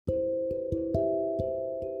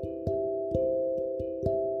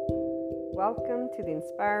Welcome to the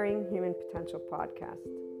Inspiring Human Potential podcast.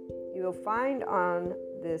 You will find on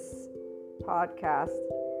this podcast,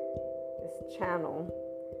 this channel,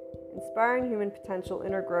 Inspiring Human Potential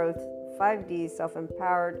Inner Growth 5D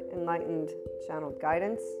Self-Empowered Enlightened Channeled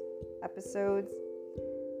Guidance episodes,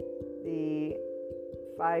 the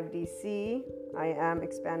 5DC I Am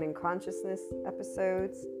Expanding Consciousness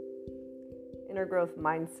episodes, Inner Growth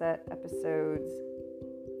Mindset episodes,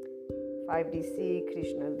 5DC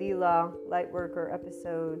Krishna Lila Lightworker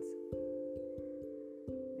episodes,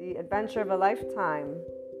 The Adventure of a Lifetime,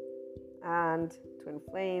 and Twin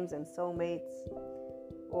Flames and Soulmates,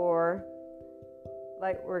 or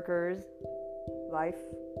Lightworkers, Life,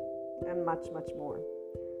 and much, much more.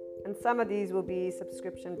 And some of these will be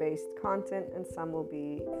subscription-based content and some will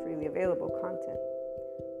be freely available content.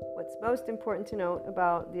 What's most important to note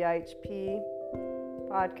about the IHP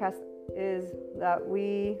podcast is that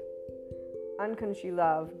we unconsciously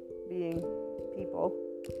love being people.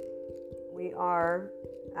 We are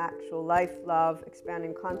actual life, love,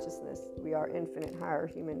 expanding consciousness. We are infinite higher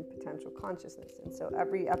human potential consciousness. And so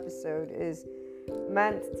every episode is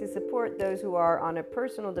meant to support those who are on a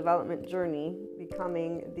personal development journey,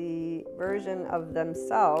 becoming the version of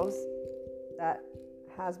themselves that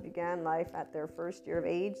has began life at their first year of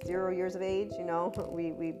age, 0 years of age.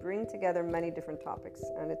 We bring together many different topics,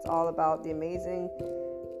 and it's all about the amazing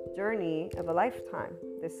journey of a lifetime,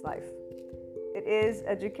 this life. It is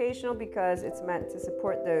educational because it's meant to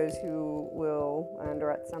support those who will, and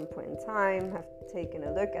or at some point in time, have taken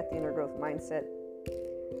a look at the inner growth mindset.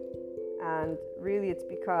 And really it's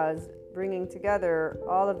because bringing together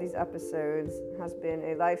all of these episodes has been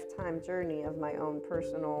a lifetime journey of my own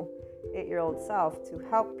personal 8-year-old self to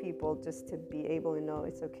help people just to be able to know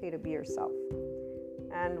it's okay to be yourself.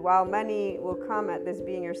 And while many will come at this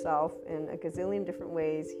being yourself in a gazillion different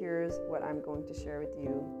ways, here's what I'm going to share with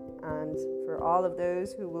you. And for all of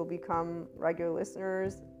those who will become regular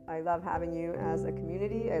listeners, I love having you as a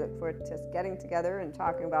community. I look forward to getting together and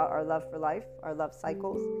talking about our love for life, our love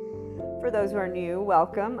cycles. For those who are new,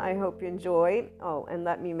 welcome. I hope you enjoy. Oh, and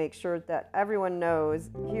let me make sure that everyone knows,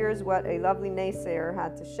 here's what a lovely naysayer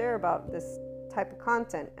had to share about this type of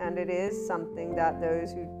content. And it is something that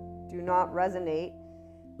those who do not resonate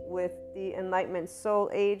with the Enlightenment Soul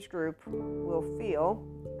age group will feel,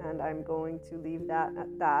 and I'm going to leave that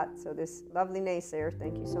at that. So this lovely naysayer,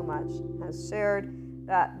 thank you so much, has shared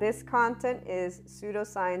that this content is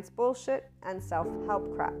pseudoscience bullshit and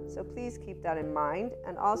self-help crap. So please keep that in mind,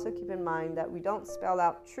 and also keep in mind that we don't spell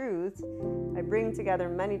out truth. I bring together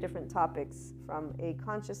many different topics from a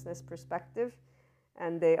consciousness perspective,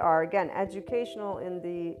 and they are, again, educational in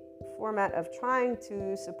the format of trying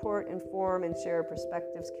to support, inform, and share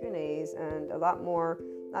perspectives, Q&As, and a lot more,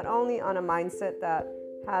 not only on a mindset that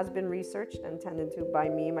has been researched and tended to by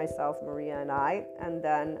me, myself, Maria, and I, and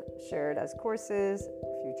then shared as courses,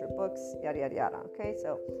 future books, yada, yada, yada. Okay,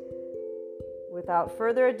 so without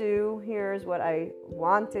further ado, here's what I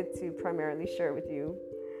wanted to primarily share with you.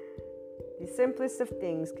 The simplest of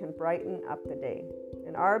things can brighten up the day.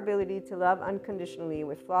 And our ability to love unconditionally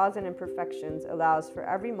with flaws and imperfections allows for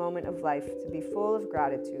every moment of life to be full of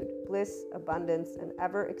gratitude, bliss, abundance, and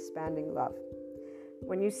ever-expanding love.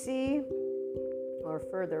 When you see, or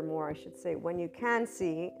furthermore, I should say, when you can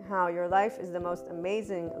see how your life is the most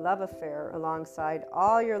amazing love affair alongside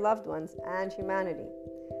all your loved ones and humanity,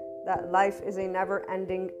 that life is a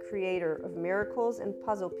never-ending creator of miracles and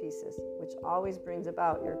puzzle pieces, which always brings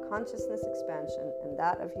about your consciousness expansion and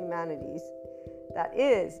that of humanity's. That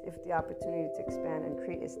is, if the opportunity to expand and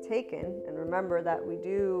create is taken. And remember that we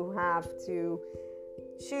do have to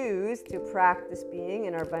choose to practice being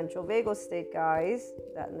in our ventral vagal state, guys,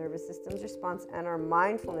 that nervous system's response, and our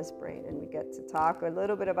mindfulness brain. And we get to talk a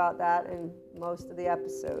little bit about that in most of the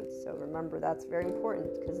episodes. So remember, that's very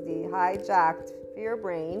important, because the hijacked fear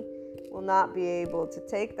brain will not be able to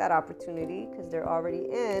take that opportunity because they're already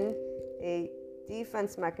in a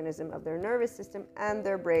defense mechanism of their nervous system, and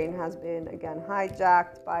their brain has been, again,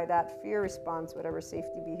 hijacked by that fear response, whatever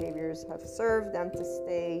safety behaviors have served them to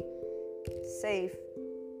stay safe.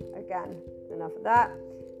 Again, enough of that.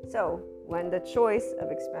 So when the choice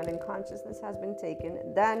of expanding consciousness has been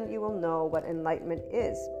taken, then you will know what enlightenment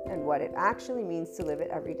is and what it actually means to live it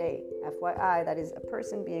every day. FYI, that is a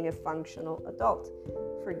person being a functional adult.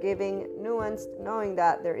 Forgiving, nuanced, knowing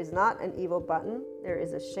that there is not an evil button, there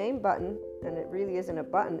is a shame button, and it really isn't a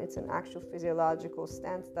button, it's an actual physiological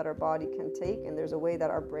stance that our body can take, and there's a way that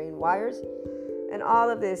our brain wires. And all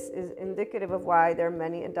of this is indicative of why there are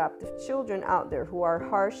many adoptive children out there who are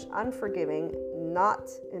harsh, unforgiving, not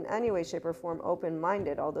in any way, shape, or form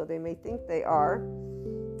open-minded, although they may think they are.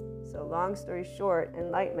 So long story short,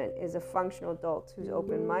 enlightenment is a functional adult who's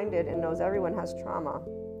open-minded and knows everyone has trauma,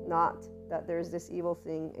 not that there's this evil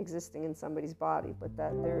thing existing in somebody's body, but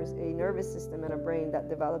that there's a nervous system and a brain that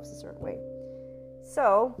develops a certain way.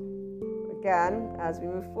 So, again, as we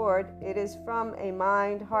move forward, it is from a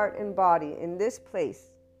mind, heart, and body in this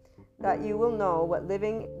place that you will know what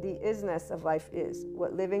living the isness of life is,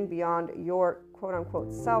 what living beyond your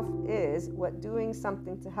quote-unquote self is, what doing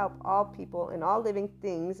something to help all people and all living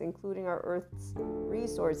things, including our Earth's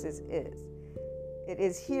resources, is. It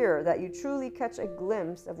is here that you truly catch a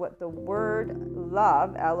glimpse of what the word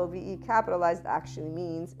love, L-O-V-E capitalized, actually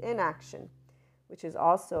means in action, which is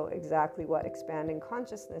also exactly what expanding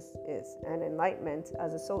consciousness is. And enlightenment,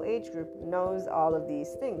 as a soul age group, knows all of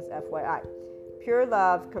these things, FYI. Pure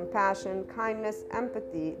love, compassion, kindness,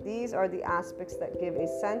 empathy, these are the aspects that give a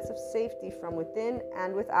sense of safety from within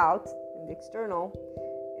and without, in the external.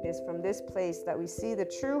 It is from this place that we see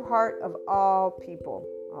the true heart of all people.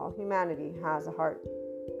 All humanity has a heart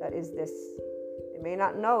that is this. They may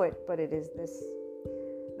not know it, but it is this.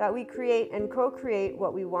 That we create and co-create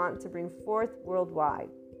what we want to bring forth worldwide.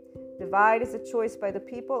 Divide is a choice by the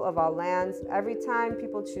people of all lands. Every time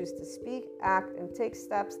people choose to speak, act, and take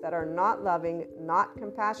steps that are not loving, not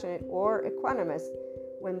compassionate, or equanimous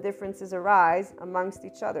when differences arise amongst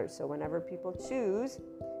each other. So whenever people choose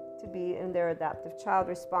to be in their adaptive child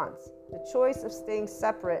response, the choice of staying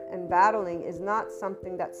separate and battling is not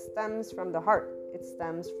something that stems from the heart. It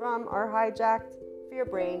stems from our hijacked fear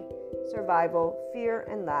brain, survival, fear,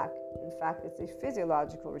 and lack. In fact, it's a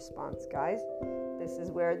physiological response, guys. This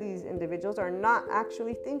is where these individuals are not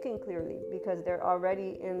actually thinking clearly because they're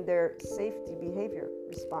already in their safety behavior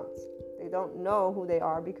response. They don't know who they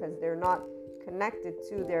are because they're not connected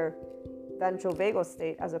to their ventral vagal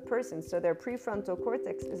state as a person. So their prefrontal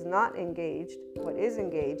cortex is not engaged. What is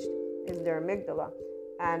engaged is their amygdala.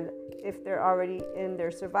 And if they're already in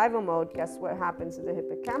their survival mode, guess what happens to the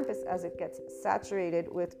hippocampus as it gets saturated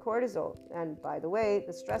with cortisol? And by the way,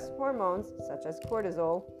 the stress hormones, such as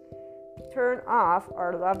cortisol, turn off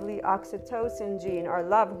our lovely oxytocin gene, our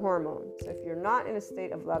love hormone. So if you're not in a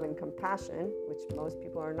state of love and compassion, which most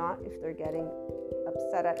people are not if they're getting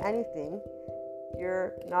upset at anything,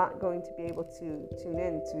 you're not going to be able to tune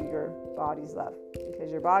in to your body's love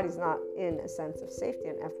because your body's not in a sense of safety.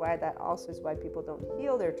 And FYI, that also is why people don't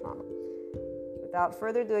heal their trauma. Without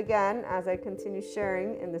further ado, again, as I continue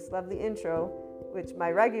sharing in this lovely intro, which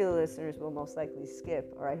my regular listeners will most likely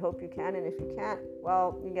skip, or I hope you can, and if you can't,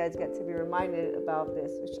 well, you guys get to be reminded about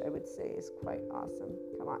this, which I would say is quite awesome.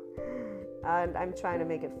 Come on. And I'm trying to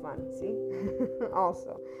make it fun, see?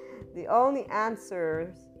 Also, the only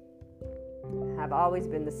answers have always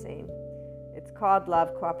been the same. It's called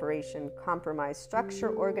love, cooperation, compromise,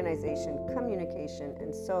 structure, organization, communication,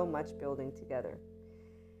 and so much building together.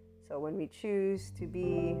 So when we choose to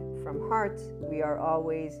be from heart, we are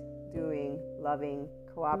always doing loving,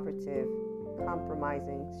 cooperative,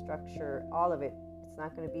 compromising, structure, all of it. It's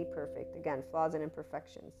not going to be perfect. Again, flaws and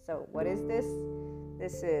imperfections. So what is this?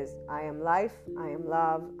 This is I am life, I am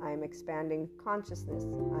love, I am expanding consciousness,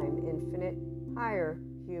 I am infinite, higher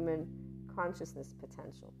human consciousness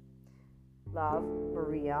potential. Love,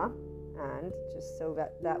 Maria. And just so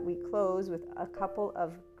that we close with a couple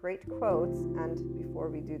of great quotes, and before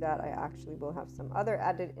we do that, I actually will have some other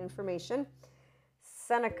added information.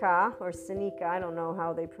 Seneca, or Seneca, I don't know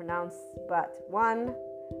how they pronounce, but one,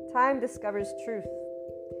 time discovers truth.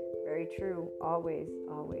 Very true, always,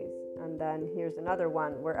 always. And then here's another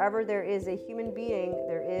one. Wherever there is a human being,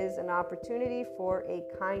 there is an opportunity for a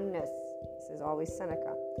kindness. This is always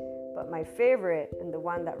Seneca. But my favorite, and the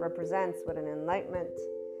one that represents what an enlightenment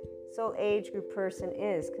soul age group person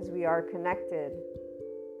is, because we are connected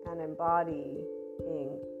and embodying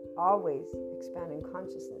always expanding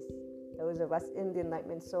consciousness. Those of us in the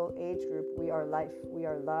enlightenment soul age group, we are life, we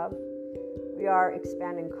are love, we are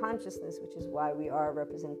expanding consciousness, which is why we are a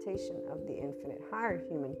representation of the infinite higher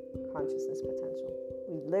human consciousness potential.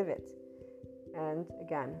 We live it. And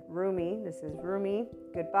again, Rumi, this is Rumi,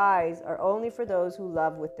 goodbyes are only for those who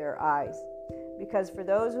love with their eyes. Because for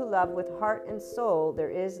those who love with heart and soul,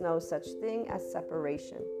 there is no such thing as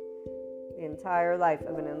separation. The entire life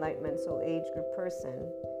of an enlightenment soul age group person,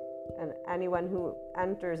 and anyone who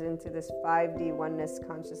enters into this 5D oneness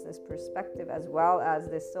consciousness perspective, as well as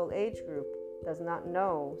this soul age group, does not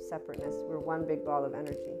know separateness. We're one big ball of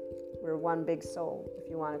energy. We're one big soul, if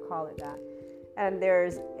you want to call it that. And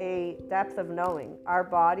there's a depth of knowing. Our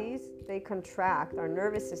bodies, they contract. Our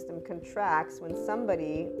nervous system contracts when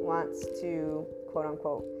somebody wants to, quote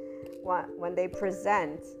unquote, when they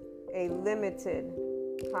present a limited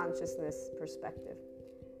consciousness perspective.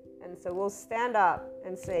 And so we'll stand up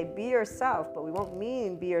and say, be yourself, but we won't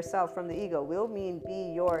mean be yourself from the ego. We'll mean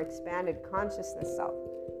be your expanded consciousness self.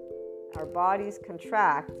 Our bodies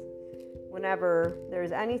contract whenever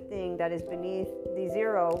there's anything that is beneath the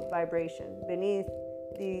zero vibration, beneath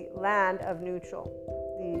the land of neutral,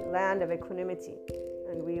 the land of equanimity.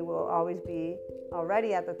 And we will always be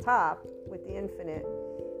already at the top with the infinite,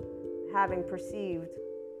 having perceived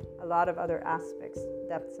a lot of other aspects,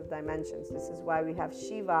 depths of dimensions. This is why we have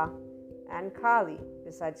Shiva and Kali,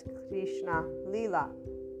 besides Krishna Lila.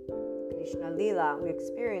 Krishna Lila, we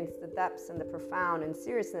experience the depths and the profound and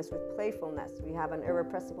seriousness with playfulness. We have an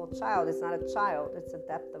irrepressible child. It's not a child, it's the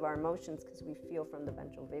depth of our emotions because we feel from the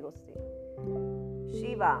ventral vagal state.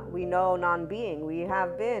 Shiva, we know non-being. We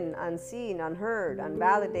have been unseen, unheard,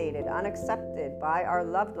 unvalidated, unaccepted by our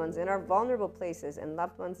loved ones in our vulnerable places. And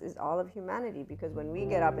loved ones is all of humanity, because when we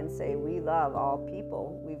get up and say we love all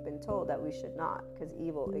people, we've been told that we should not, because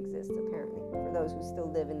evil exists apparently for those who still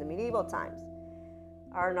live in the medieval times.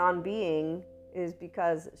 Our non-being is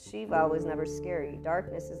because Shiva was never scary.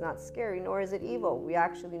 Darkness is not scary, nor is it evil. We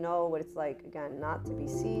actually know what it's like, again, not to be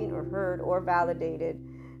seen or heard or validated.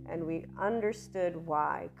 And we understood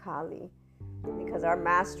why, Kali, because our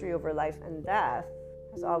mastery over life and death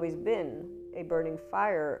has always been a burning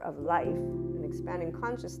fire of life, an expanding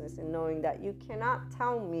consciousness, and knowing that you cannot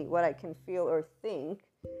tell me what I can feel or think.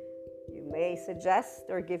 You may suggest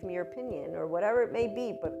or give me your opinion or whatever it may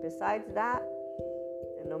be, but besides that,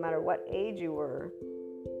 and no matter what age you were,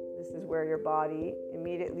 this is where your body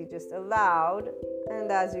immediately just allowed,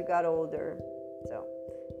 and as you got older. So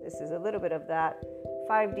this is a little bit of that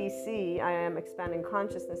 5DC, I am expanding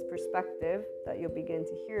consciousness perspective that you'll begin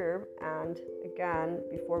to hear. And again,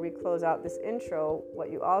 before we close out this intro,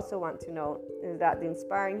 what you also want to know is that the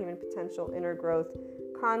Inspiring Human Potential Inner Growth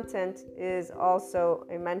content is also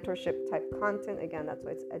a mentorship type content. Again, that's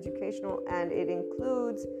why it's educational, and it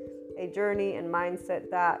includes a journey and mindset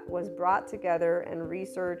that was brought together and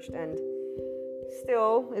researched and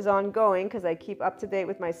still is ongoing, because I keep up to date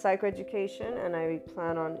with my psychoeducation, and I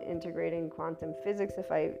plan on integrating quantum physics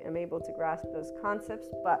if I am able to grasp those concepts.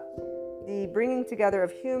 But the bringing together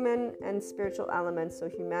of human and spiritual elements, so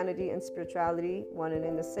humanity and spirituality, one and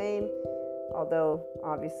in the same, although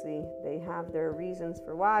obviously they have their reasons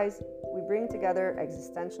for whys, we bring together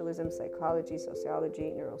existentialism, psychology,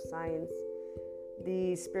 sociology, neuroscience.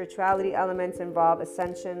 The spirituality elements involve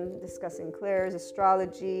ascension, discussing clairs,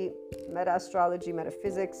 astrology, meta-astrology,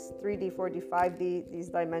 metaphysics, 3D, 4D, 5D, these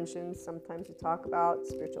dimensions. Sometimes we talk about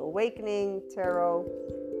spiritual awakening, tarot,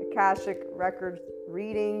 Akashic record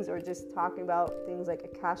readings, or just talking about things like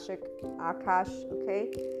Akashic, Akash,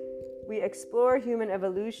 okay? We explore human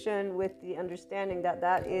evolution with the understanding that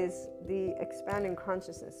that is the expanding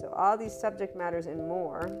consciousness. So all these subject matters and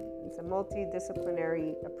more. It's a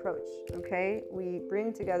multidisciplinary approach, okay? We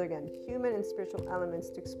bring together, again, human and spiritual elements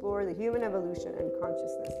to explore the human evolution and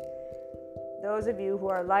consciousness. Those of you who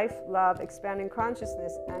are life, love, expanding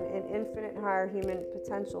consciousness, and in infinite higher human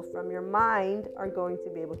potential from your mind are going to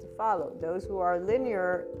be able to follow. Those who are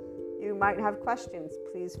linear, you might have questions.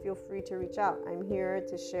 Please feel free to reach out. I'm here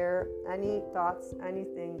to share any thoughts,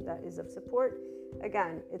 anything that is of support.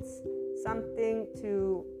 Again, it's something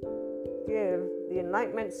to give the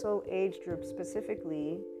Enlightenment Soul Age group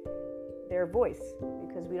specifically their voice,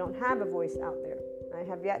 because we don't have a voice out there. I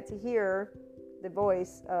have yet to hear the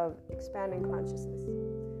voice of expanding consciousness.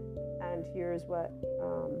 And here's what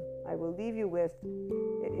I will leave you with.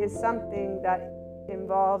 It is something that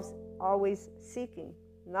involves always seeking,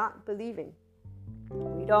 not believing.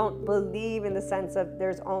 We don't believe in the sense of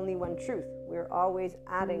there's only one truth. We're always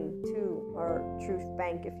adding to our truth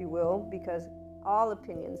bank, if you will, because all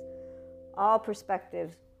opinions, all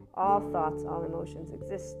perspectives, all thoughts, all emotions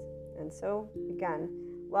exist. And so, again,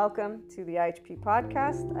 welcome to the IHP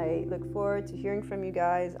podcast. I look forward to hearing from you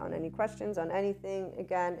guys on any questions, on anything.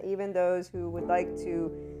 Again, even those who would like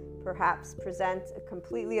to perhaps present a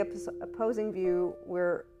completely opposing view,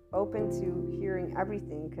 we're open to hearing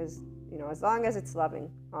everything, because, you know, as long as it's loving,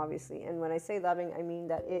 obviously. And when I say loving, I mean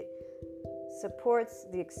that it supports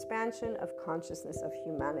the expansion of consciousness of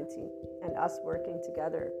humanity and us working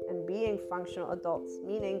together and being functional adults,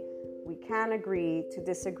 meaning we can agree to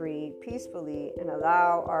disagree peacefully and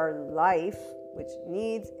allow our life, which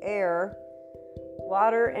needs air,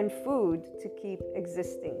 water, and food to keep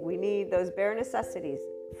existing. We need those bare necessities.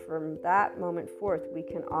 From that moment forth, we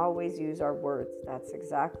can always use our words. That's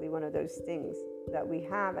exactly one of those things that we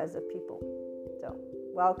have as a people. So,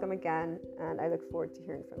 welcome again, and I look forward to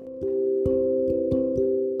hearing from you.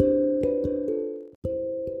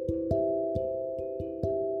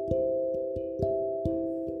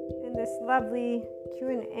 lovely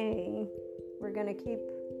Q&A. We're going to keep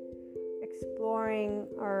exploring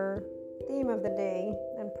our theme of the day,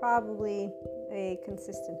 and probably a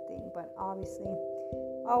consistent theme, but obviously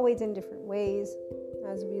always in different ways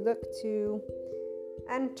as we look to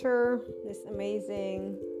enter this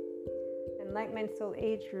amazing Enlightenment Soul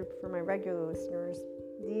age group for my regular listeners.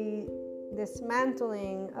 The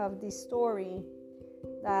dismantling of the story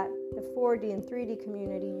that the 4D and 3D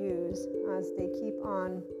community use as they keep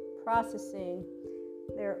on processing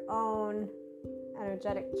their own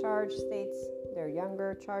energetic charge states, their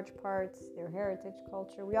younger charge parts, their heritage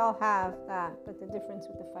culture. We all have that, but the difference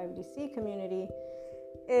with the 5DC community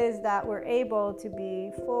is that we're able to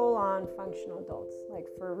be full-on functional adults, like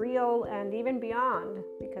for real and even beyond,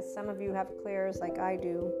 because some of you have clairs like I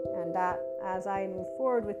do, and that as I move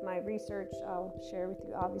forward with my research, I'll share with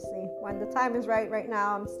you obviously when the time is right. Right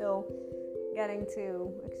now I'm still getting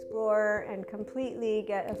to explore and completely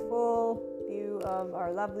get a full view of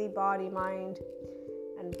our lovely body, mind,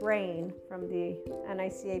 and brain from the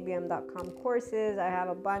nicabm.com courses. I have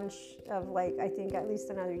a bunch of I think at least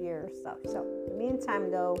another year of stuff. So in the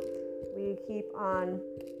meantime though, we keep on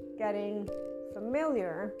getting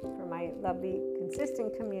familiar for my lovely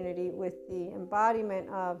consistent community with the embodiment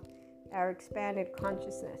of our expanded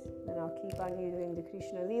consciousness. And I'll keep on using the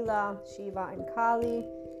Krishna Lila, Shiva, and Kali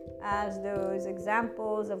as those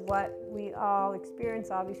examples of what we all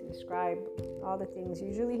experience, obviously describe all the things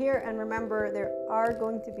usually here. And remember, there are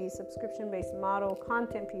going to be subscription-based model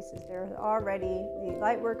content pieces. There's already the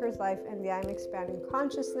Lightworker's Life and the I'm Expanding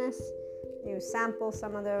Consciousness. You sample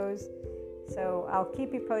some of those. So I'll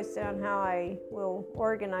keep you posted on how I will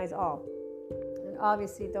organize all. And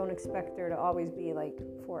obviously don't expect there to always be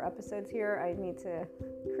 4 episodes here. I need to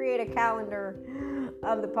create a calendar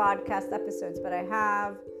of the podcast episodes, but I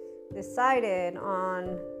have decided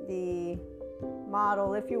on the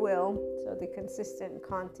model, if you will, so the consistent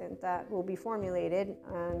content that will be formulated,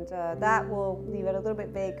 and that will leave it a little bit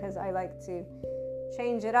vague because I like to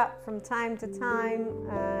change it up from time to time,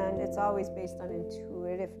 and it's always based on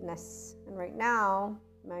intuitiveness. And right now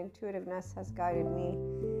my intuitiveness has guided me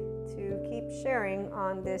to keep sharing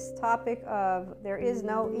on this topic of there is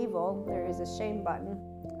no evil, there is a shame button.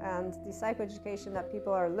 And the psychoeducation that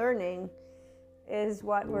people are learning is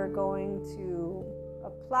what we're going to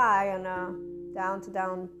apply on a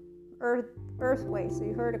down earth way. So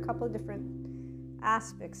you heard a couple of different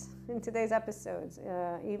aspects in today's episodes,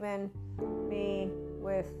 even me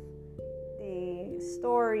with the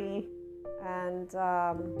story and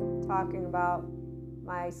talking about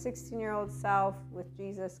my 16-year-old self with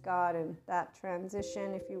Jesus, God, and that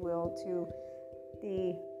transition, if you will, to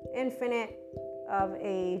the infinite of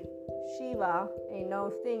a Shiva, a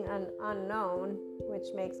no thing, an unknown, which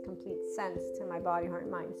makes complete sense to my body, heart,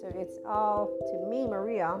 and mind. So it's all, to me,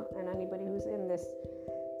 Maria, and anybody who's in this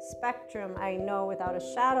spectrum, I know without a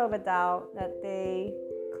shadow of a doubt that they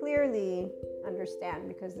clearly understand,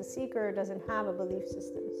 because the seeker doesn't have a belief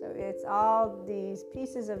system. So it's all these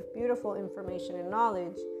pieces of beautiful information and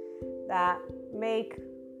knowledge that make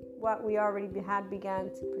what we already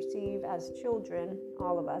began to perceive as children,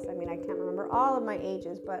 all of us. I mean, I can't remember all of my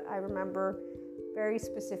ages, but I remember very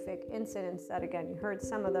specific incidents that, again, you heard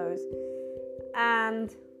some of those.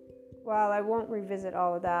 And while I won't revisit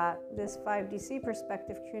all of that, this 5DC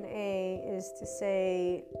perspective Q&A is to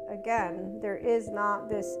say, again, there is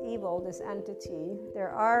not this evil, this entity.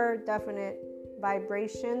 There are definite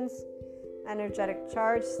vibrations, energetic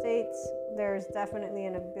charge states. There's definitely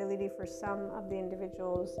an ability for some of the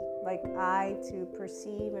individuals like I to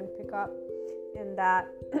perceive and pick up in that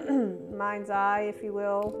mind's eye, if you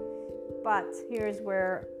will. But here's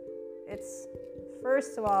where it's,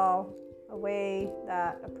 first of all, a way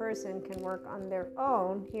that a person can work on their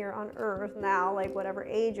own here on earth now, whatever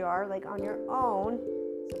age you are, on your own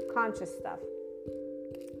subconscious stuff,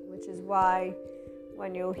 which is why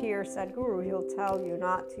when you'll hear Sadhguru, he'll tell you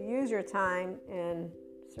not to use your time in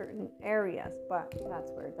certain areas, but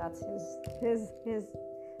that's his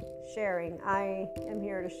sharing. I am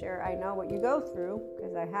here to share. I know what you go through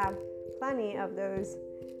because I have plenty of those,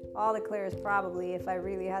 all the clairs probably, if I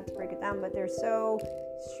really had to break it down, but they're so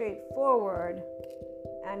straightforward.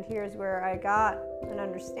 And here's where I got an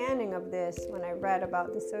understanding of this when I read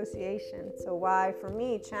about dissociation. So why for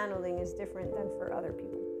me channeling is different than for other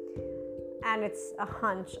people. And it's a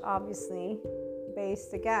hunch, obviously,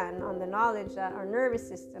 based again on the knowledge that our nervous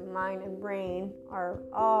system, mind, and brain are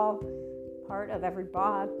all part of every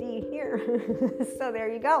body here. So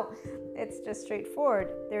there you go. It's just straightforward.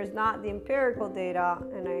 There's not the empirical data,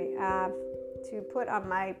 and I have to put on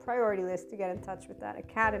my priority list to get in touch with that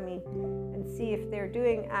academy and see if they're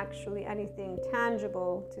doing actually anything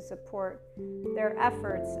tangible to support their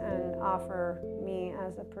efforts and offer me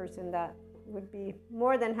as a person that would be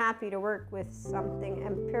more than happy to work with something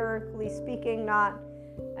empirically speaking, not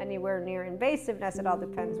anywhere near invasiveness. It all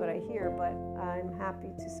depends what I hear, but I'm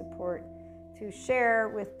happy to support, to share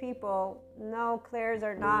with people. No, clairs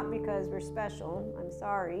are not because we're special. I'm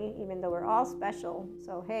sorry, even though we're all special.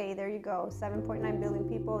 So hey, there you go, 7.9 billion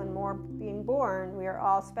people and more being born. We are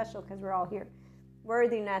all special because we're all here.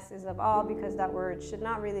 Worthiness is of all, because that word should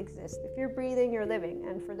not really exist. If you're breathing, you're living.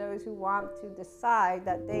 And for those who want to decide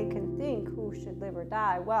that they can think who should live or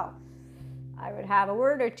die, well, I would have a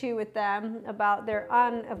word or two with them about their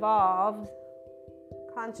unevolved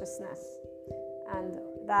consciousness, and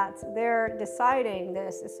that they're deciding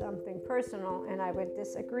this is something personal, and I would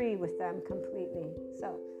disagree with them completely.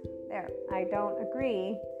 So there, I don't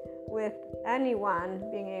agree with anyone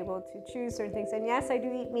being able to choose certain things. And yes, I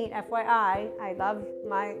do eat meat, FYI. I love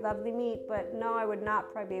my lovely meat, but no, I would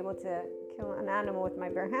not probably be able to kill an animal with my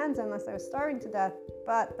bare hands unless I was starving to death.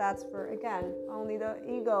 But that's for, again, only the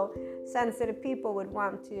ego-sensitive people would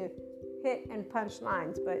want to hit and punch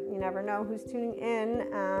lines. But you never know who's tuning in,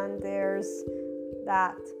 and there's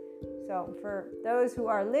that. So for those who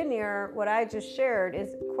are linear, what I just shared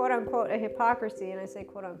is quote-unquote a hypocrisy. And I say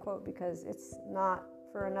quote-unquote because it's not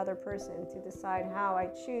for another person to decide how I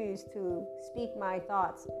choose to speak my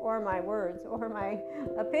thoughts or my words or my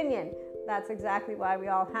opinion. That's exactly why we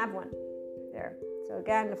all have one there. So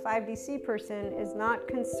again, the 5DC person is not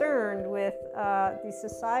concerned with the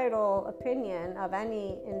societal opinion of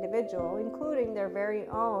any individual, including their very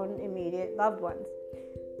own immediate loved ones.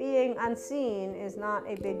 Being unseen is not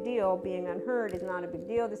a big deal. Being unheard is not a big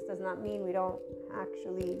deal. This does not mean we don't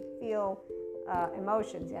actually feel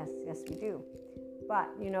emotions. Yes, we do. But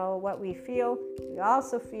you know what we feel? We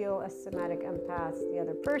also feel as somatic empaths the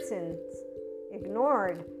other person's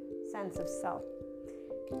ignored sense of self.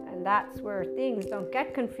 And that's where things don't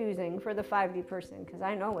get confusing for the 5D person, because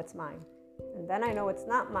I know what's mine. And then I know it's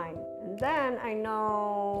not mine. And then I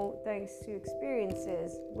know, thanks to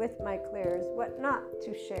experiences with my clairs, what not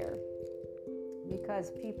to share.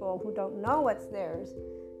 Because people who don't know what's theirs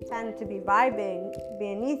tend to be vibing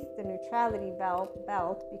beneath the neutrality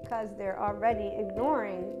belt because they're already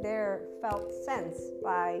ignoring their felt sense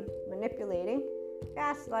by manipulating,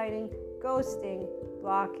 gaslighting, ghosting,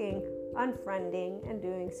 blocking, unfriending, and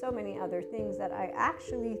doing so many other things that I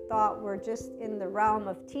actually thought were just in the realm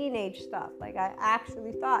of teenage stuff. Like I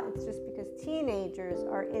actually thought it's just because teenagers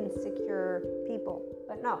are insecure people.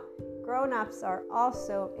 But no, grown-ups are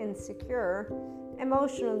also insecure.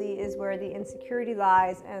 Emotionally is where the insecurity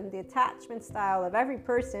lies, and the attachment style of every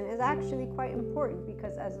person is actually quite important,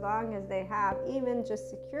 because as long as they have even just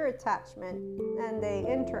secure attachment and they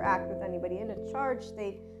interact with anybody in a charged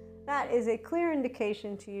state, that is a clear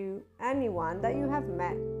indication to you, anyone that you have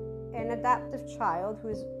met, an adaptive child who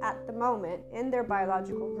is at the moment in their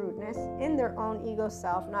biological rudeness, in their own ego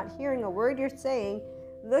self, not hearing a word you're saying,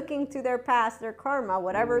 looking to their past, their karma,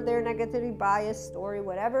 whatever their negativity bias story,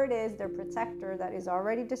 whatever it is, their protector that is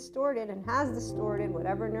already distorted and has distorted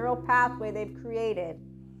whatever neural pathway they've created.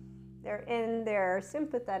 They're in their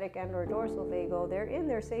sympathetic and or dorsal vagal. They're in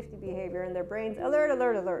their safety behavior, and their brain's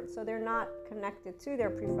alert. So they're not connected to their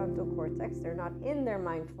prefrontal cortex. They're not in their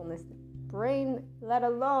mindfulness brain, let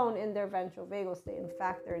alone in their ventral vagal state. In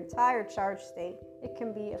fact, their entire charged state, it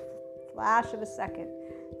can be a flash of a second.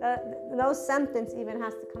 No sentence even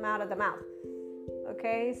has to come out of the mouth.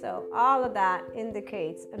 Okay, so all of that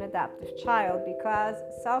indicates an adaptive child, because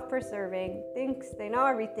self-preserving, thinks they know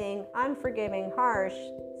everything, unforgiving, harsh,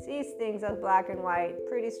 sees things as black and white,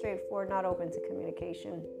 pretty straightforward, not open to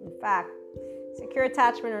communication. In fact, secure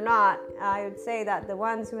attachment or not, I would say that the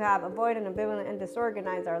ones who have avoidant, ambivalent, and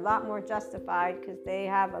disorganized are a lot more justified, because they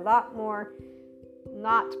have a lot more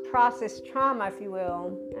not processed trauma, if you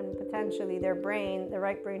will, and potentially their brain, the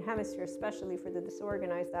right brain hemisphere, especially for the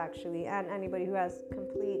disorganized actually, and anybody who has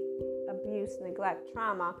complete abuse, neglect,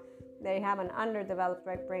 trauma, they have an underdeveloped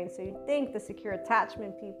right brain. So you'd think the secure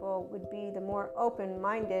attachment people would be the more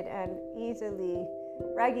open-minded and easily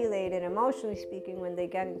regulated, emotionally speaking, when they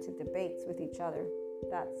get into debates with each other.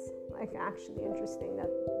 That's like actually interesting that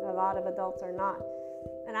a lot of adults are not.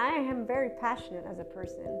 And I am very passionate as a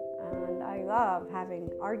person, and I love having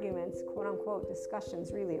arguments, quote unquote,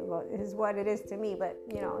 discussions, really, is what it is to me. But,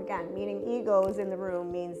 you know, again, meeting egos in the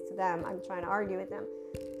room means to them I'm trying to argue with them.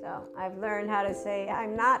 So I've learned how to say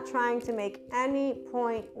I'm not trying to make any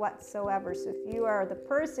point whatsoever. So if you are the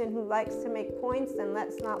person who likes to make points, then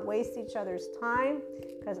let's not waste each other's time,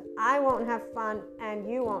 because I won't have fun and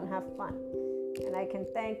you won't have fun. And I can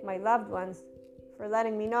thank my loved ones for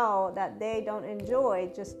letting me know that they don't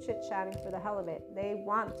enjoy just chit-chatting for the hell of it. They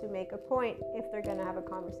want to make a point if they're going to have a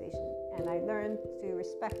conversation. And I learned to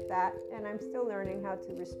respect that, and I'm still learning how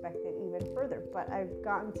to respect it even further. But I've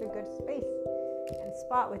gotten to good space and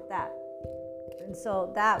spot with that. And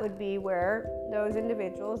so that would be where those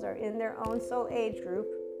individuals are in their own soul age group,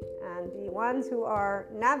 and the ones who are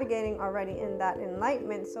navigating already in that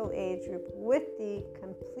enlightenment soul age group with the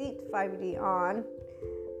complete 5D on,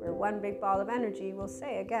 where one big ball of energy will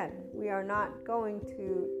say again, we are not going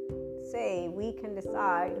to say we can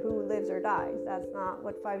decide who lives or dies. That's not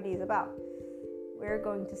what 5D is about. We're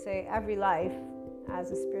going to say every life, as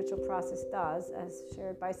a spiritual process does, as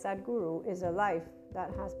shared by Sadhguru, is a life that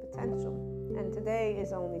has potential. And today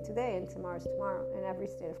is only today, and tomorrow is tomorrow. And every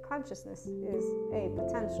state of consciousness is a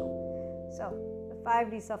potential. So the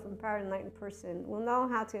 5D self-empowered enlightened person will know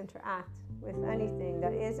how to interact with anything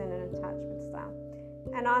that is in an attachment style.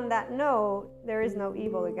 And on that note, there is no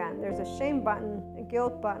evil again. There's a shame button, a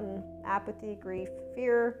guilt button, apathy, grief,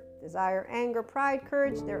 fear, desire, anger, pride,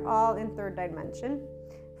 courage. They're all in third dimension.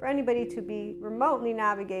 For anybody to be remotely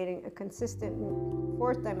navigating a consistent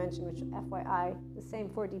fourth dimension, which FYI, the same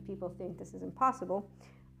 4D people think this is impossible,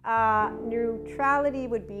 neutrality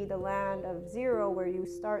would be the land of zero, where you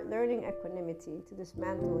start learning equanimity, to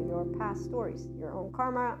dismantle your past stories, your own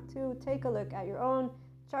karma, to take a look at your own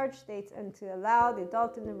charge states, and to allow the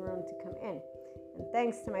adult in the room to come in. And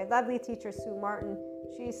thanks to my lovely teacher, Sue Martin,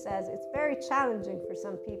 she says it's very challenging for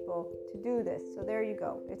some people to do this. So there you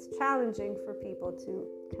go. It's challenging for people to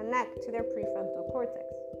connect to their prefrontal cortex,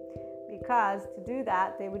 because to do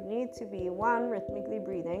that, they would need to be, one, rhythmically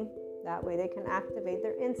breathing. That way they can activate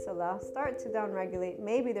their insula, start to downregulate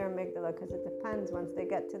maybe their amygdala, because it depends once they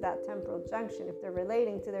get to that temporal junction, if they're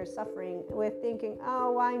relating to their suffering with thinking,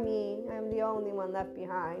 oh, why me? I'm the only one left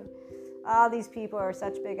behind. All these people are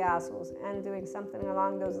such big assholes, and doing something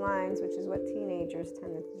along those lines, which is what teenagers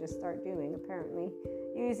tended to just start doing, apparently.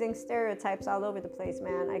 Using stereotypes all over the place,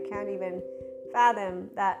 man. I can't even fathom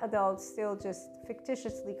that adults still just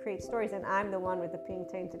fictitiously create stories. And I'm the one with the pink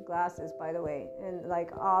tainted glasses, by the way, and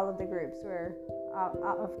like all of the groups where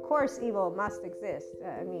of course evil must exist.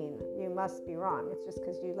 I mean, you must be wrong. It's just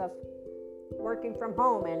because you love working from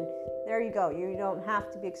home, and there you go, you don't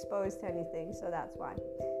have to be exposed to anything, so that's why.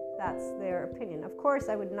 That's their opinion. Of course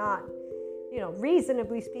I would not,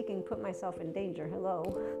 reasonably speaking, put myself in danger. Hello,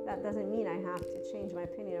 that doesn't mean I have to change my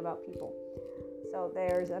opinion about people. So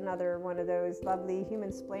there's another one of those lovely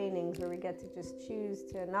human splainings where we get to just choose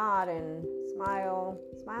to nod and smile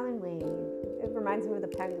and wave. It reminds me of the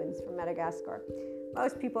penguins from Madagascar.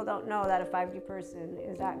 Most people don't know that a 5D person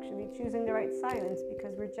is actually choosing the right silence,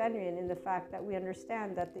 because we're genuine in the fact that we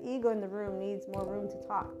understand that the ego in the room needs more room to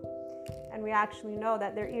talk. And we actually know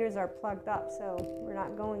that their ears are plugged up, so we're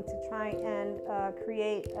not going to try and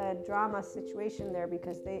create a drama situation there,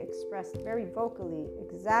 because they expressed very vocally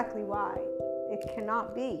exactly why it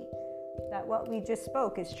cannot be that what we just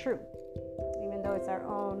spoke is true. Even though it's our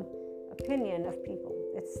own opinion of people,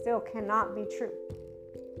 it still cannot be true.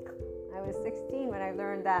 I was 16 when I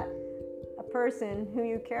learned that a person who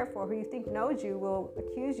you care for, who you think knows you, will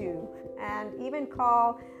accuse you and even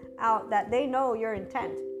call out that they know your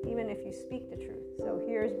intent, even if you speak the truth. So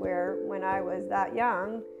here's where, when I was that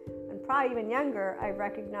young, and probably even younger, I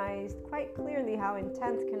recognized quite clearly how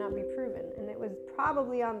intent cannot be proven. And it was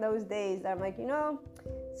probably on those days that I'm like,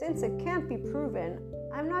 since it can't be proven,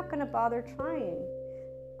 I'm not going to bother trying.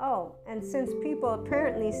 Oh, and since people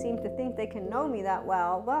apparently seem to think they can know me that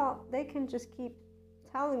well, they can just keep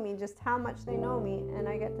telling me just how much they know me, and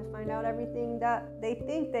I get to find out everything that they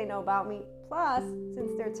think they know about me. Plus,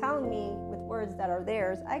 since they're telling me with words that are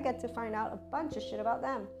theirs, I get to find out a bunch of shit about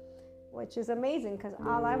them, which is amazing, because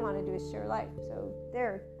all I want to do is share life. So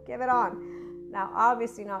there, give it on. Now,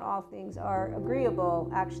 obviously not all things are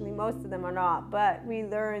agreeable. Actually, most of them are not, but we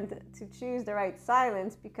learned to choose the right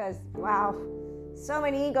silence, because wow, so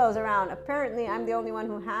many egos around. Apparently I'm the only one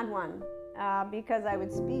who had one, because I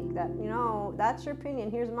would speak that, that's your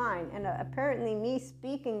opinion, here's mine. And apparently me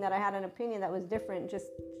speaking that I had an opinion that was different just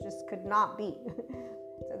could not be.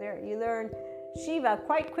 So there, you learn Shiva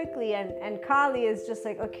quite quickly, and Kali is just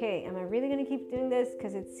like, okay, am I really going to keep doing this?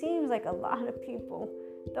 Because it seems like a lot of people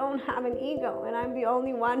don't have an ego, and I'm the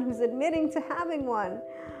only one who's admitting to having one.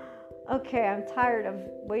 Okay, I'm tired of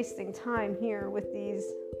wasting time here with these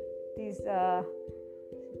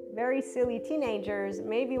very silly teenagers.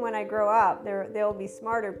 Maybe when I grow up, there'll be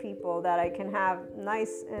smarter people that I can have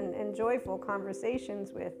nice and joyful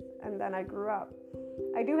conversations with. And then I grew up.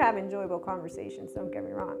 I do have enjoyable conversations, don't get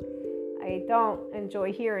me wrong. I don't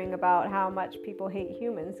enjoy hearing about how much people hate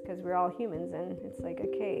humans, because we're all humans, and it's like,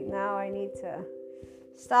 okay, now I need to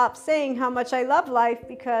stop saying how much I love life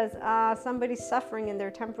because somebody's suffering in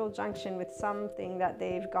their temporal junction with something that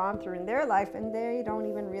they've gone through in their life, and they don't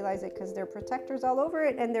even realize it because they're protectors all over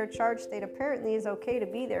it, and their charge state apparently is okay to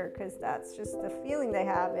be there because that's just the feeling they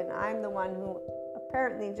have. And I'm the one who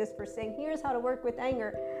apparently, just for saying here's how to work with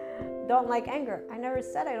anger, don't like anger. I never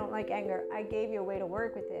said I don't like anger. I gave you a way to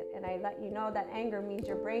work with it, and I let you know that anger means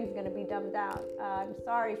your brain's going to be dumbed down. I'm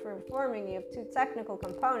sorry for informing you of two technical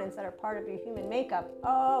components that are part of your human makeup.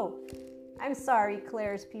 Oh, I'm sorry,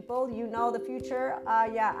 Claire's people. You know the future?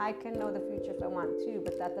 Yeah, I can know the future if I want to,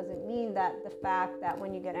 but that doesn't mean that the fact that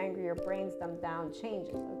when you get angry, your brain's dumbed down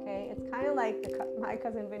changes, okay? It's kind of like My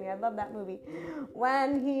Cousin Vinny. I love that movie.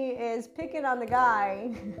 When he is picking on the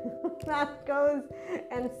guy that goes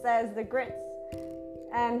and says the grits,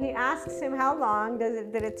 and he asks him, how long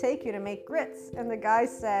did it take you to make grits? And the guy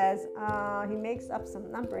says, he makes up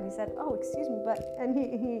some number, and he said, oh, excuse me, and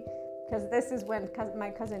he because this is when My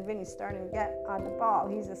Cousin Vinny's starting to get on the ball.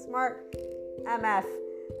 He's a smart MF,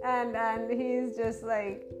 and he's just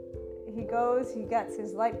like, he gets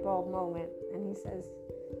his light bulb moment, and he says,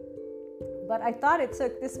 but I thought it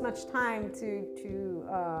took this much time to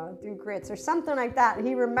do grits or something like that.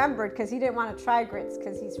 He remembered because he didn't want to try grits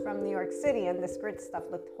because he's from New York City and this grit stuff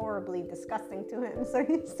looked horribly disgusting to him. So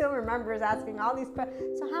he still remembers asking all these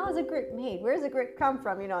questions. So how is a grit made? Where does a grit come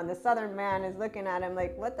from? And the Southern man is looking at him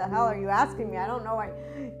like, what the hell are you asking me? I don't know why.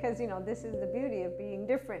 Because, this is the beauty of being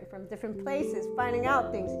different from different places, finding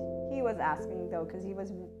out things. He was asking, though, because he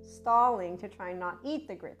was stalling to try and not eat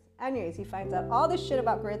the grits. Anyways, he finds out all this shit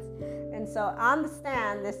about grits. And so on the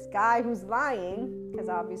stand, this guy who's lying, because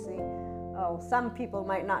obviously, some people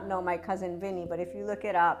might not know My Cousin Vinny, but if you look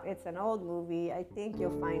it up, it's an old movie. I think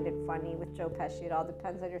you'll find it funny with Joe Pesci. It all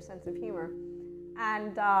depends on your sense of humor.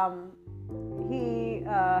 And he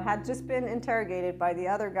had just been interrogated by the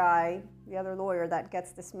other guy, the other lawyer that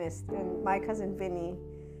gets dismissed. And My Cousin Vinny,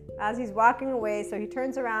 as he's walking away, so he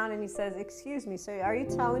turns around and he says, excuse me, so are you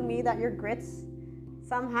telling me that your grits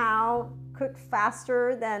somehow cook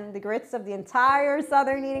faster than the grits of the entire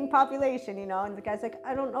Southern eating population, And the guy's like,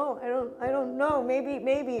 I don't know,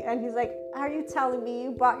 maybe. And he's like, are you telling me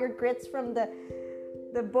you bought your grits from the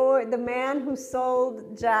man who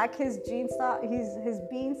sold Jack his beanstalk,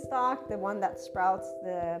 the one that sprouts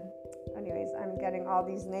anyways, I'm getting all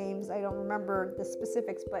these names. I don't remember the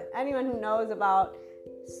specifics, but anyone who knows about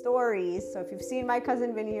stories, so if you've seen My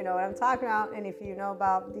Cousin Vinny, you know what I'm talking about. And if you know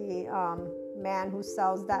about the man who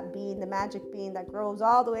sells that bean, the magic bean that grows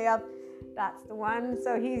all the way up, that's the one.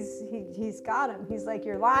 So he's got him. He's like,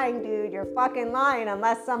 you're lying, dude. You're fucking lying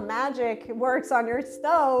unless some magic works on your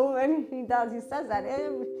stove. And he says that.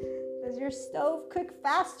 Does your stove cook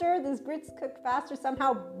faster? Does grits cook faster?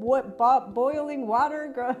 Somehow boiling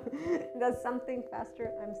water does something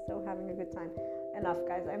faster? I'm still having a good time. Enough,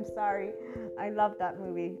 guys. I'm sorry. I love that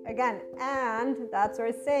movie. Again, and that's what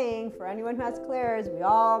it's saying for anyone who has clairs. We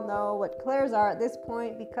all know what clairs are at this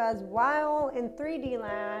point, because while in 3D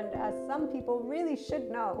land, as some people really should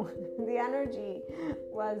know, the energy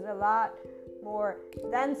was a lot more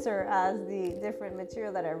denser, as the different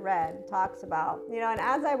material that I read talks about. And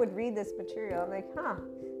as I would read this material, I'm like,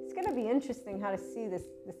 it's going to be interesting how to see this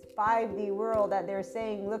 5D world that they're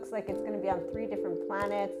saying looks like it's going to be on 3 different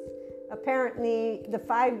planets. Apparently, the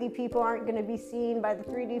 5D people aren't going to be seen by the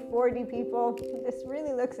 3D, 4D people. This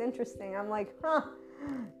really looks interesting. I'm like,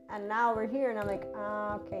 And now we're here, and I'm like,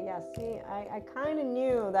 okay, yeah, see, I kind of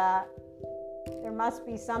knew that there must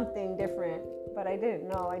be something different, but I didn't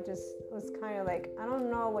know. I just was kind of like, I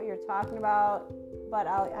don't know what you're talking about, but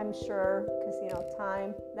I'm sure, because,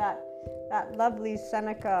 time, that lovely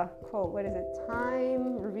Seneca quote, what is it?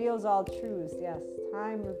 Time reveals all truths. Yes,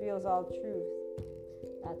 time reveals all truths.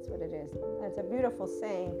 That's what it is. It's a beautiful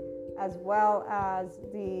saying, as well as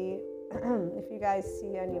if you guys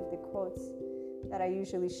see any of the quotes that I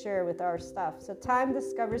usually share with our stuff. So time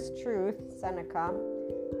discovers truth, Seneca,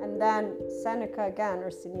 and then Seneca again,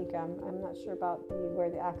 or Seneca, I'm not sure about where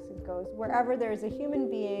the accent goes. Wherever there is a human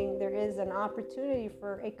being, there is an opportunity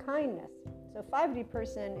for a kindness. So 5D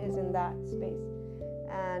person is in that space.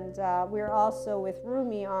 And we're also with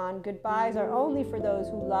Rumi on goodbyes are only for those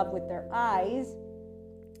who love with their eyes.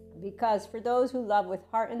 Because for those who love with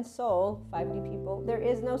heart and soul, 5D people, there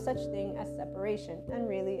is no such thing as separation. And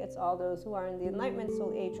really, it's all those who are in the Enlightenment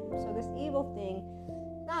Soul Age group. So this evil thing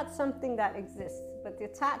not something that exists, but the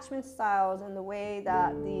attachment styles and the way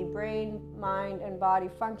that the brain, mind, and body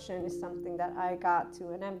function is something that I got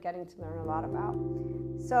to and I'm getting to learn a lot about.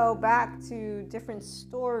 So back to different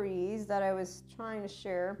stories that I was trying to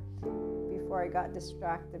share before I got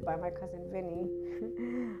distracted by my cousin Vinny.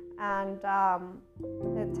 And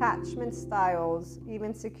the attachment styles,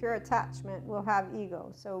 even secure attachment, will have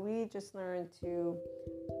ego. So we just learn to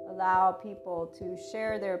allow people to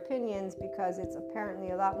share their opinions because it's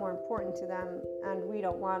apparently a lot more important to them, and we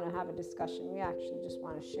don't want to have a discussion. We actually just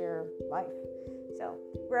want to share life. So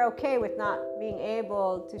we're okay with not being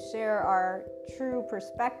able to share our true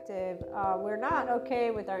perspective. We're not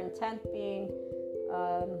okay with our intent being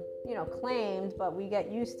claimed, but we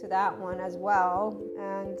get used to that one as well.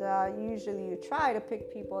 And usually you try to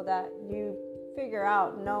pick people that you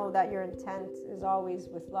know that your intent is always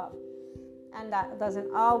with love. And that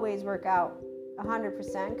doesn't always work out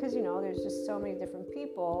 100% because, there's just so many different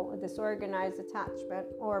people. A disorganized attachment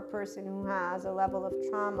or a person who has a level of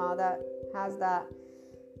trauma that has that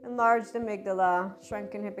enlarged amygdala,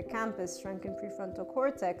 shrunken hippocampus, shrunken prefrontal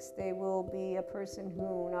cortex, they will be a person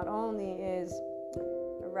who not only is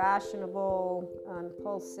irrational,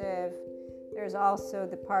 impulsive, there's also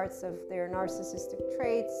the parts of their narcissistic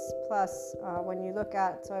traits, plus when you look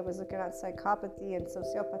at, so I was looking at psychopathy and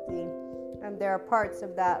sociopathy, and there are parts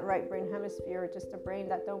of that right brain hemisphere, just a brain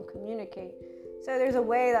that don't communicate. So there's a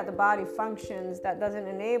way that the body functions that doesn't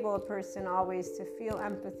enable a person always to feel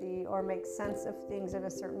empathy or make sense of things in a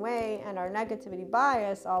certain way. And our negativity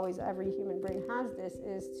bias, always every human brain has this,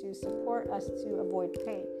 is to support us to avoid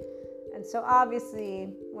pain. And so obviously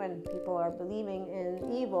when people are believing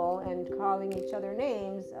in evil and calling each other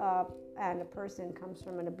names, and a person comes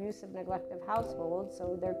from an abusive, neglective household,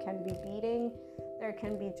 so there can be beating, there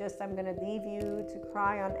can be just, I'm going to leave you to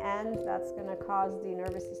cry on end. That's going to cause the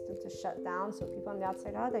nervous system to shut down. So people on the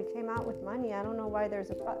outside, they came out with money. I don't know why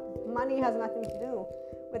there's money has nothing to do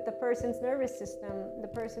with the person's nervous system. The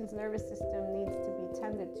person's nervous system needs to be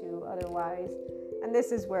tended to otherwise. And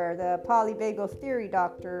this is where the polyvagal theory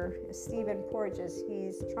doctor, Stephen Porges,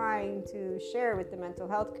 he's trying to share with the mental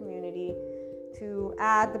health community to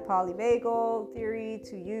add the polyvagal theory,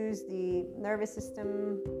 to use the nervous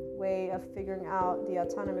system way of figuring out the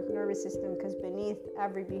autonomic nervous system, because beneath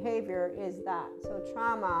every behavior is that. So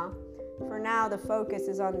trauma, for now, the focus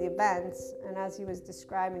is on the events. And as he was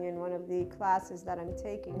describing in one of the classes that I'm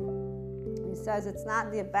taking, he says it's not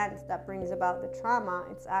the event that brings about the trauma,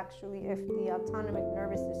 it's actually if the autonomic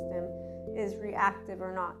nervous system is reactive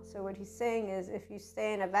or not. So what he's saying is if you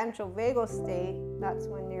stay in a ventral vagal state, that's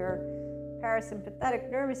when your parasympathetic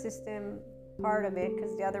nervous system, part of it,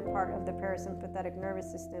 because the other part of the parasympathetic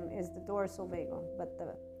nervous system is the dorsal vagal, but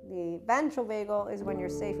the ventral vagal is when you're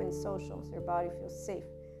safe and social, so your body feels safe.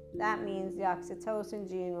 That means the oxytocin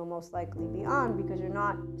gene will most likely be on because you're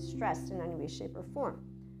not stressed in any way, shape, or form.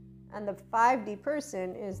 And the 5D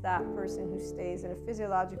person is that person who stays in a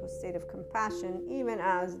physiological state of compassion even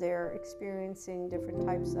as they're experiencing different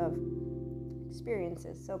types of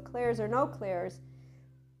experiences. So clairs or no clairs,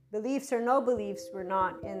 beliefs or no beliefs, we're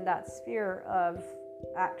not in that sphere of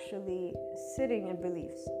actually sitting in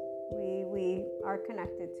beliefs. We are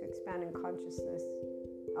connected to expanding consciousness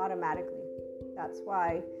automatically. That's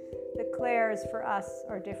why the clairs for us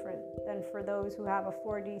are different than for those who have a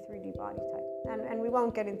 4D, 3D body type. And we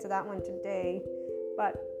won't get into that one today,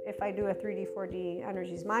 but if I do a 3D, 4D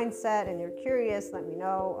energies mindset and you're curious, let me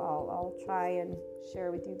know. I'll try and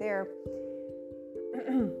share with you there.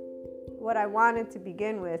 What I wanted to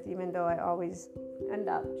begin with, even though I always end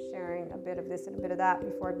up sharing a bit of this and a bit of that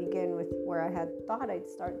before I begin with where I had thought I'd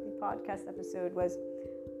start the podcast episode, was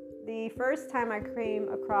the first time I came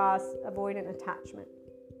across avoidant attachment.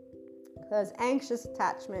 Because anxious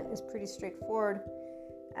attachment is pretty straightforward,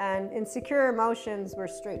 and insecure emotions were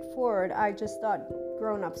straightforward. I just thought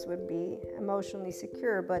grown-ups would be emotionally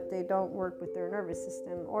secure, but they don't work with their nervous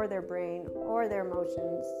system or their brain or their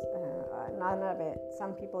emotions. None of it.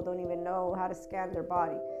 Some people don't even know how to scan their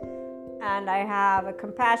body. And I have a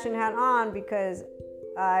compassion hat on because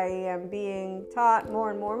I am being taught more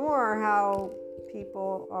and more and more how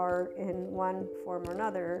people are in one form or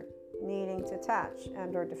another needing to attach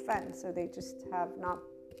and or defend. So they just have not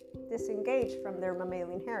disengaged from their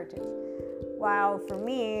mammalian heritage. While for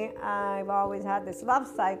me, I've always had this love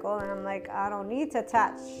cycle, and I'm like, I don't need to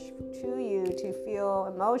attach to you to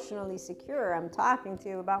feel emotionally secure. I'm talking to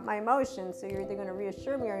you about my emotions, so you're either going to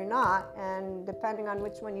reassure me or you're not, and depending on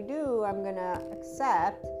which one you do, I'm going to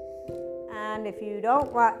accept. And if you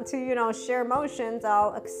don't want to, share emotions,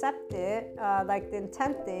 I'll accept it. Like the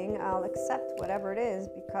intent thing, I'll accept whatever it is,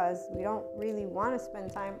 because we don't really want to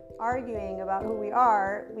spend time arguing about who we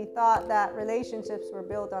are. We thought that relationships were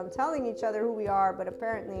built on telling each other who we are, but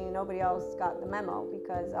apparently nobody else got the memo,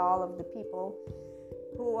 because all of the people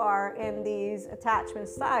who are in these attachment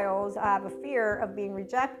styles have a fear of being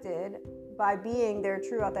rejected by being their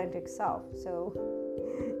true authentic self. So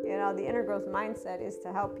the inner growth mindset is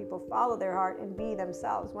to help people follow their heart and be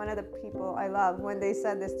themselves. One of the people I love, when they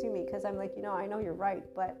said this to me, because I'm like, I know you're right,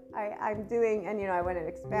 but I'm doing, and I went and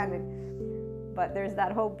expanded, but there's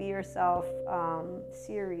that whole Be Yourself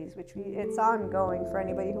series, which it's ongoing for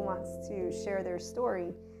anybody who wants to share their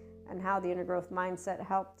story and how the inner growth mindset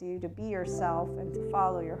helped you to be yourself and to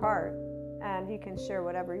follow your heart. And you can share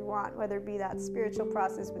whatever you want, whether it be that spiritual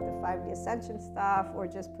process with the 5D Ascension stuff, or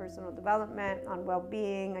just personal development on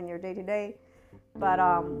well-being and your day-to-day. But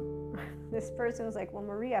this person was like, well,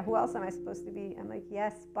 Maria, who else am I supposed to be? I'm like,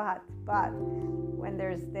 yes, but when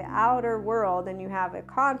there's the outer world and you have a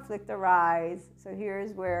conflict arise, so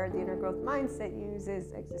here's where the inner growth mindset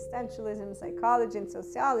uses existentialism, psychology, and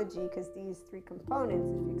sociology, because these three components,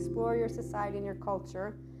 if you explore your society and your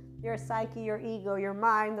culture, your psyche, your ego, your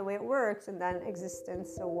mind, the way it works, and then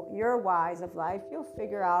existence, so your whys of life, you'll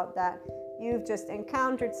figure out that you've just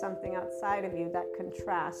encountered something outside of you that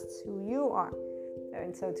contrasts who you are.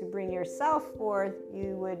 And so to bring yourself forth,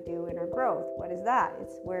 you would do inner growth. What is that?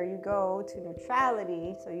 It's where you go to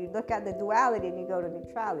neutrality. So you look at the duality and you go to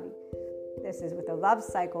neutrality. This is with a love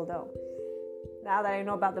cycle, though. Now that I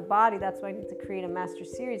know about the body, that's why I need to create a master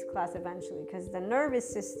series class eventually, because the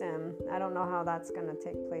nervous system, I don't know how that's going to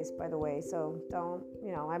take place, by the way. So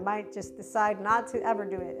I might just decide not to ever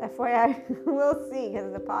do it. FYI, we'll see,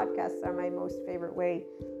 because the podcasts are my most favorite way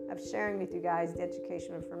of sharing with you guys the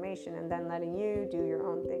educational information and then letting you do your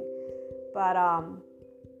own thing. But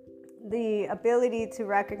the ability to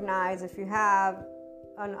recognize if you have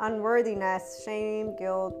an unworthiness, shame,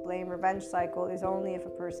 guilt, blame, revenge cycle is only if a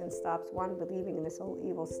person stops, one, believing in this whole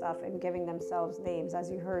evil stuff and giving themselves names.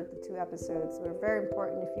 As you heard, the 2 episodes were very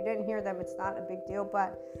important. If you didn't hear them, it's not a big deal,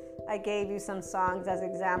 but I gave you some songs as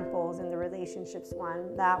examples in the relationships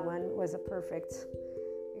one. That one was a perfect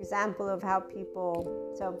example of how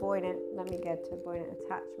people, let me get to avoidant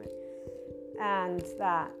attachment. And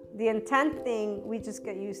that the intent thing, we just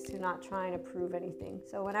get used to not trying to prove anything.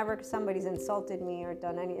 So whenever somebody's insulted me or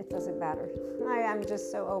done it doesn't matter. I am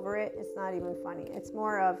just so over it. It's not even funny. It's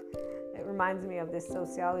more of, it reminds me of this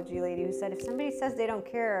sociology lady who said, if somebody says they don't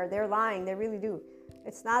care, they're lying. They really do.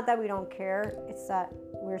 It's not that we don't care. It's that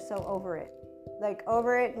we're so over it. Like,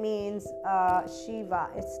 over it means Shiva.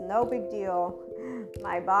 It's no big deal.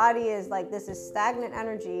 My body is like, this is stagnant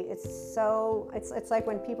energy. It's like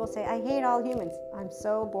when people say, I hate all humans. I'm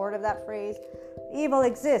so bored of that phrase. Evil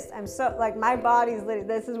exists. I'm so, like, my body's literally,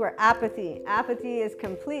 this is where apathy is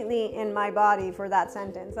completely in my body for that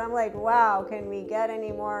sentence. I'm like, wow, can we get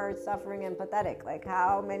any more suffering and pathetic? Like,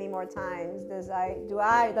 how many more times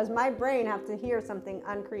does my brain have to hear something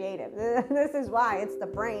uncreative? This is why it's the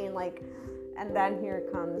brain, like. And then here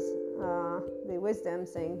comes the wisdom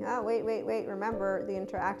saying, wait, remember, the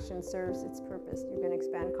interaction serves its purpose. You're going to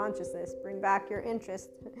expand consciousness, bring back your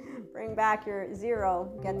interest, bring back your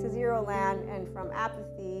zero, get to zero land. And from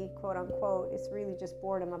apathy, quote unquote, it's really just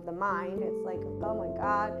boredom of the mind. It's like, oh my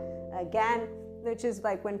God, again, which is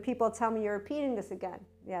like when people tell me, you're repeating this again.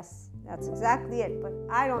 Yes, that's exactly it. But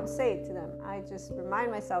I don't say it to them. I just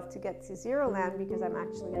remind myself to get to zero land, because I'm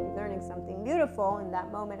actually going to be learning something beautiful in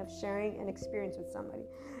that moment of sharing an experience with somebody.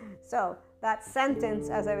 So that sentence,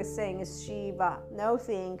 as I was saying, is Shiva. No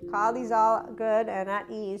thing. Kali's all good and at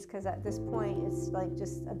ease, because at this point, it's like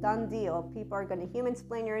just a done deal. People are going to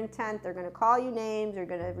human-splain your intent. They're going to call you names. They're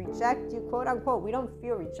going to reject you, quote unquote. We don't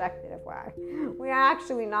feel rejected, FYI. We are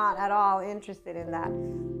actually not at all interested in that.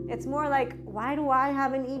 It's more like, why do I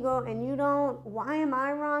have an ego and you don't? Why am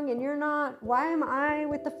I wrong and you're not? Why am I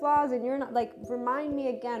with the flaws and you're not? Like, remind me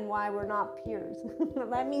again why we're not peers.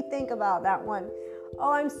 Let me think about that one.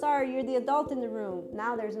 Oh, I'm sorry, you're the adult in the room.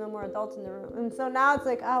 Now there's no more adults in the room. And so now it's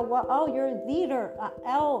like, you're a leader.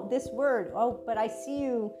 This word. Oh, but I see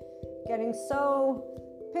you getting so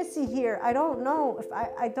pissy here. I don't know if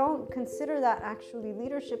I don't consider that actually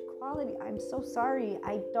leadership quality. I'm so sorry.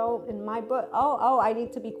 I don't, in my book. I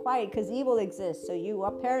need to be quiet because evil exists. So you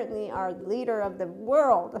apparently are the leader of the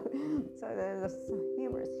world. So there's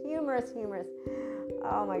humorous.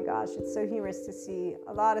 Oh my gosh, it's so humorous to see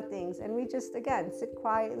a lot of things. And we just, again, sit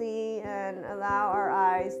quietly and allow our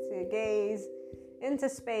eyes to gaze into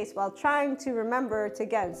space while trying to remember to,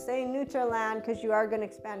 again, stay in neutral land, because you are going to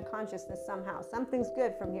expand consciousness somehow. Something's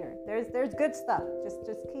good from here. There's good stuff. Just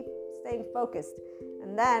keep staying focused.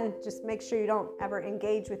 And then just make sure you don't ever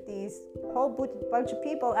engage with these whole bunch of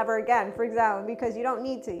people ever again, for example, because you don't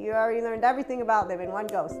need to. You already learned everything about them in one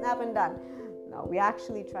go. Snap and done. No, we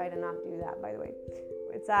actually try to not do that, by the way.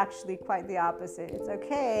 It's actually quite the opposite. It's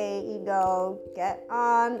okay, ego, get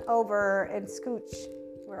on over and scooch.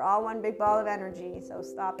 We're all one big ball of energy, so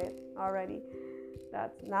stop it already.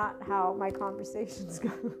 That's not how my conversations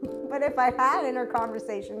go. But if I had inner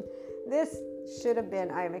conversation, this should have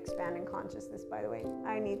been, I am expanding consciousness, by the way.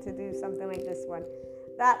 I need to do something like this one.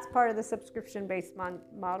 That's part of the subscription-based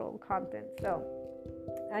model content. So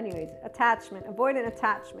anyways, attachment, avoidant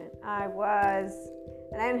attachment.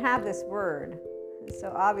 And I didn't have this word.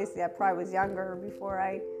 So obviously I probably was younger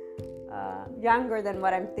younger than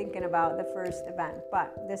what I'm thinking about the first event.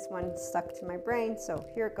 But this one stuck to my brain. So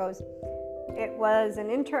here it goes. It was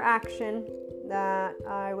an interaction that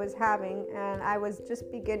I was having, and I was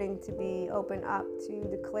just beginning to be open up to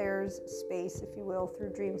the Claire's space, if you will,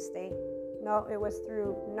 through dream state. No, it was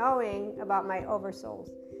through knowing about my oversouls.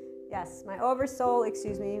 Yes, my oversoul,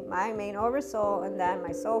 my main oversoul, and then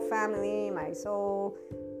my soul family, my soul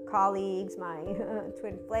colleagues, my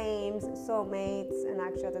twin flames, soulmates. And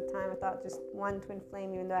actually at the time I thought just one twin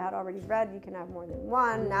flame, even though I had already read you can have more than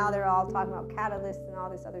one. Now they're all talking about catalysts and all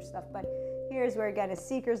this other stuff. But here's where, again, a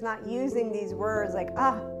seeker's not using these words like,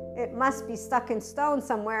 it must be stuck in stone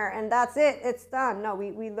somewhere and that's it, it's done. No,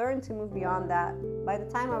 we learned to move beyond that. By the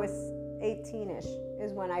time I was 18-ish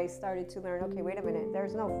is when I started to learn, okay, wait a minute,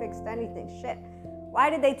 there's no fixed anything. Shit. Why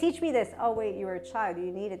did they teach me this? Oh, wait, you were a child.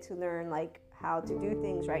 You needed to learn, like, how to do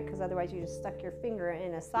things, right? Because otherwise you just stuck your finger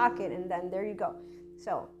in a socket and then there you go.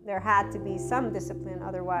 So there had to be some discipline.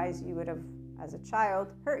 Otherwise you would have, as a child,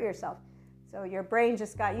 hurt yourself. So your brain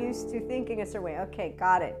just got used to thinking a certain way. Okay,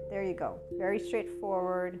 got it. There you go. Very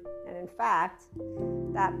straightforward. And in fact,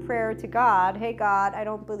 that prayer to God, hey God, I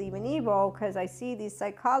don't believe in evil because I see these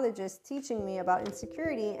psychologists teaching me about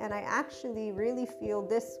insecurity, and I actually really feel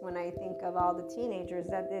this when I think of all the teenagers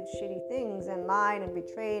that did shitty things and lied and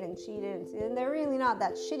betrayed and cheated. And they're really not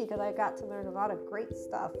that shitty because I got to learn a lot of great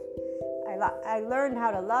stuff. I learned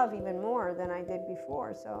how to love even more than I did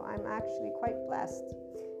before. So I'm actually quite blessed.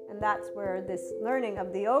 And that's where this learning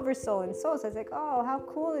of the oversoul and souls, I was like, oh, how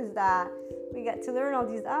cool is that? We get to learn all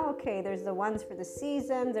these, okay, there's the ones for the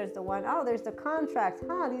seasons, there's the one, there's the contracts,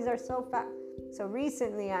 these are so fast. So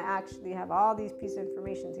recently I actually have all these pieces of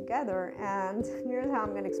information together, and here's how I'm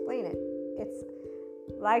going to explain it. It's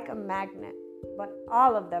like a magnet, but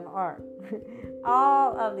all of them are.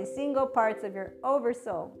 All of the single parts of your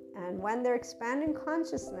oversoul. And when they're expanding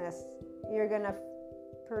consciousness, you're going to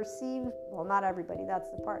perceive, well, not everybody, that's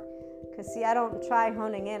the part. Because see, I don't try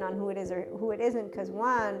honing in on who it is or who it isn't, because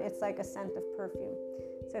one, it's like a scent of perfume.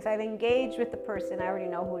 So if I've engaged with the person, I already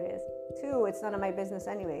know who it is. Two, it's none of my business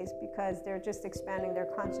anyways, because they're just expanding their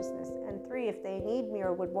consciousness. And three, if they need me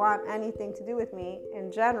or would want anything to do with me in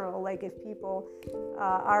general, like if people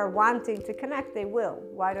are wanting to connect, they will.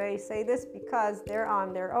 Why do I say this? Because they're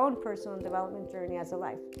on their own personal development journey as a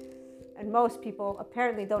life. And most people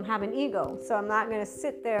apparently don't have an ego. So I'm not going to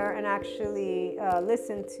sit there and actually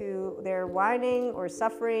listen to their whining or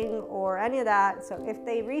suffering or any of that. So if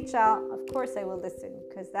they reach out, of course I will listen,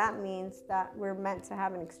 because that means that we're meant to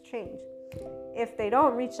have an exchange. If they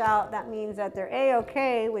don't reach out, that means that they're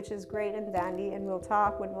A-okay, which is great and dandy, and we'll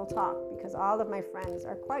talk when we'll talk, because all of my friends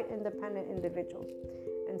are quite independent individuals.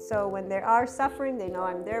 And so when they are suffering, they know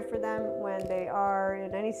I'm there for them. When they are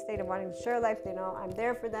in any state of wanting to share life, they know I'm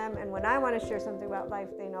there for them. And when I want to share something about life,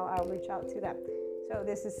 they know I'll reach out to them. So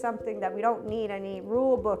this is something that we don't need any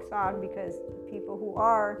rule books on, because people who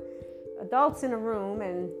are adults in a room,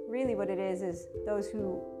 and really what it is those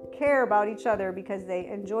who care about each other because they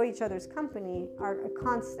enjoy each other's company, are a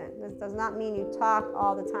constant. This does not mean you talk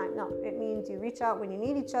all the time. No, it means you reach out when you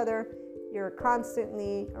need each other. You're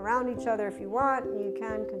constantly around each other if you want. You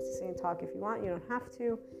can consistently talk if you want. You don't have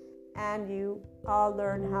to. And you all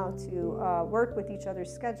learn how to work with each other's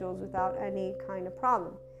schedules without any kind of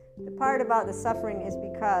problem. The part about the suffering is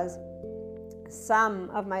because some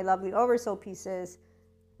of my lovely oversoul pieces,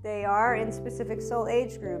 they are in specific soul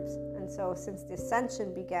age groups. And so since the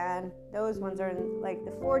ascension began, those ones are in like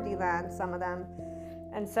the 4D land, some of them.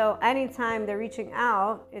 And so anytime they're reaching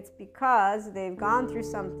out, it's because they've gone through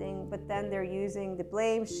something, but then they're using the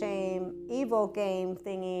blame, shame, evil game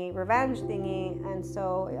thingy, revenge thingy. And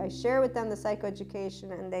so I share with them the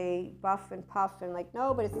psychoeducation, and they buff and puff and like,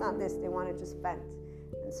 no, but it's not this. They want to just vent.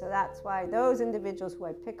 And so that's why those individuals who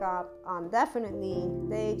I pick up on, definitely,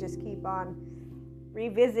 they just keep on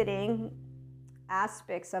revisiting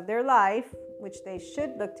aspects of their life, which they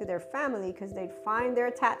should look to their family, because they'd find their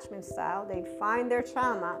attachment style, they'd find their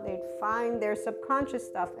trauma, they'd find their subconscious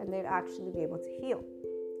stuff, and they'd actually be able to heal.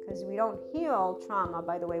 Because we don't heal trauma,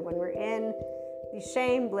 by the way, when we're in the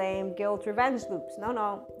shame, blame, guilt, revenge loops.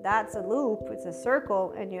 No, that's a loop. It's a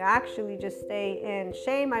circle, and you actually just stay in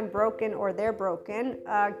shame, I'm broken, or they're broken.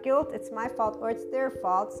 Guilt, it's my fault, or it's their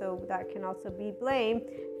fault. So that can also be blame.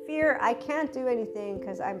 Fear, I can't do anything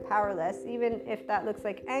because I'm powerless. Even if that looks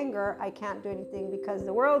like anger, I can't do anything because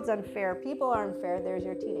the world's unfair. People are unfair. There's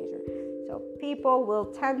your teenager. So people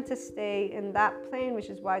will tend to stay in that plane, which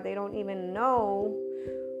is why they don't even know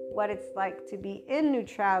what it's like to be in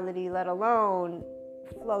neutrality, let alone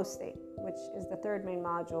flow state, which is the third main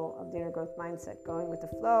module of the inner growth mindset, going with the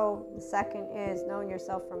flow. The second is knowing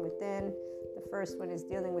yourself from within. The first one is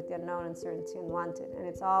dealing with the unknown, uncertainty, unwanted. And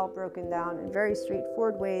it's all broken down in very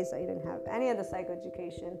straightforward ways that you didn't have any of the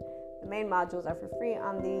psychoeducation. The main modules are for free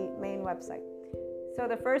on the main website. So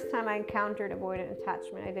the first time I encountered avoidant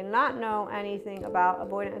attachment, I did not know anything about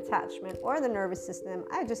avoidant attachment or the nervous system.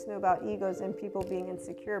 I just knew about egos and people being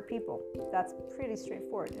insecure people. That's pretty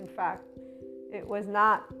straightforward. In fact, it was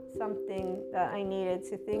not something that I needed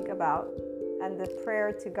to think about. And the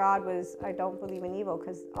prayer to God was, I don't believe in evil,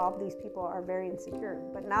 because all of these people are very insecure.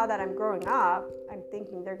 But now that I'm growing up, I'm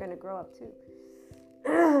thinking they're going to grow up too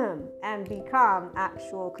and become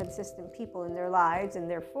actual consistent people in their lives, and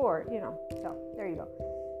therefore, so there you go.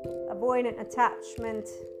 Avoidant attachment,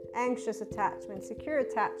 anxious attachment, secure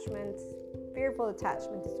attachment, fearful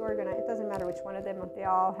attachment, disorganized. It doesn't matter which one of them, they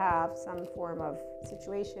all have some form of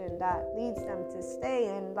situation that leads them to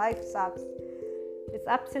stay in. Life sucks. It's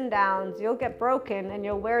ups and downs. You'll get broken and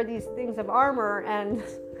you'll wear these things of armor, and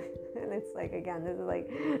it's like, again, this is like,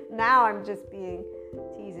 now I'm just being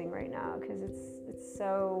teasing right now because it's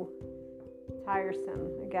so tiresome.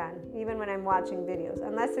 Again, even when I'm watching videos,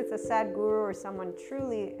 unless it's a sad guru or someone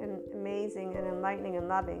truly amazing and enlightening and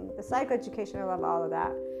loving. The psychoeducation, I love all of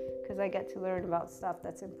that because I get to learn about stuff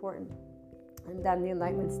that's important. And then the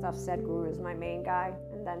enlightenment stuff, sad guru is my main guy,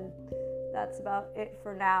 and then that's about it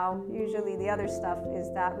for now. Usually the other stuff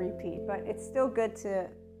is that repeat, but it's still good to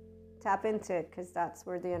tap into it because that's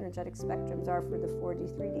where the energetic spectrums are for the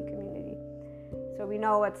 4D, 3D community. So we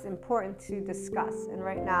know what's important to discuss. And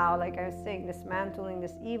right now, like I was saying, dismantling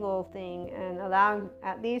this evil thing and allowing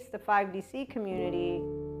at least the 5DC community,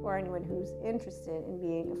 or anyone who's interested in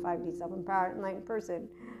being a 5D self-empowered enlightened person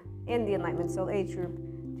in the Enlightenment Soul Age group,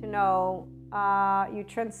 to know you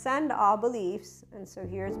transcend all beliefs. And so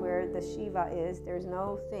here's where the Shiva is. There's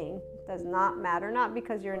no thing. It does not matter. Not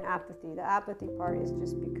because you're in apathy. The apathy part is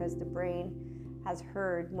just because the brain has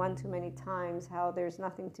heard one too many times how there's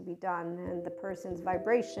nothing to be done. And the person's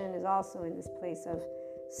vibration is also in this place of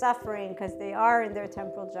suffering because they are in their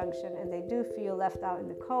temporal junction, and they do feel left out in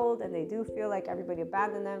the cold, and they do feel like everybody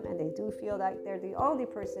abandoned them, and they do feel like they're the only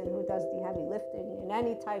person who does the heavy lifting in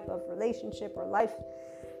any type of relationship or life.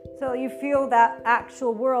 So you feel that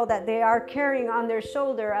actual world that they are carrying on their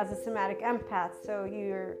shoulder as a somatic empath. So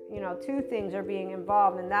two things are being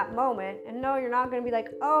involved in that moment. And no, you're not going to be like,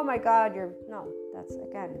 oh my God, that's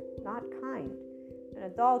again, not kind. An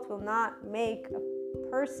adult will not make a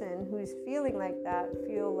person who's feeling like that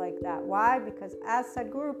feel like that. Why? Because as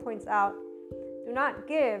Sadhguru points out, do not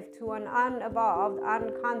give to an unevolved,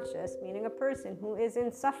 unconscious, meaning a person who is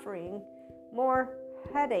in suffering, more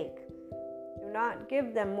headache. Do not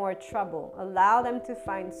give them more trouble. Allow them to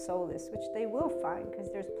find solace, which they will find,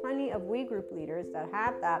 because there's plenty of we group leaders that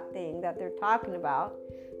have that thing that they're talking about.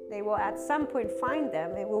 They will at some point find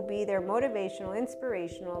them. It will be their motivational,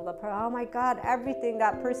 inspirational. Oh my God, everything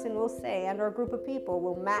that person will say and or a group of people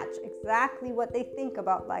will match exactly what they think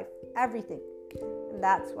about life. Everything. And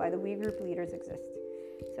that's why the we group leaders exist.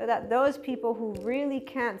 So that those people who really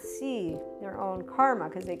can't see their own karma,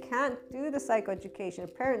 because they can't do the psychoeducation,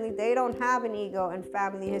 apparently they don't have an ego and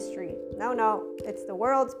family history. No, it's the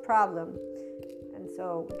world's problem. And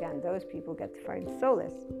so, again, those people get to find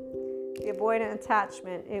solace. The avoidant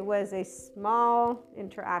attachment, it was a small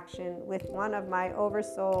interaction with one of my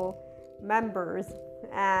Oversoul members,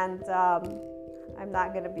 and I'm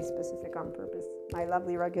not going to be specific on purpose. My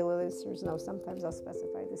lovely regular listeners know sometimes I'll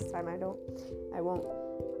specify. This time I won't.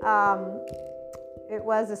 It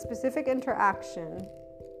was a specific interaction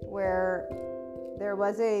where there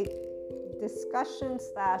was a discussion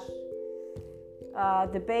 /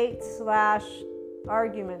 debate /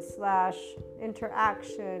 argument /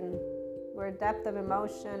 interaction where depth of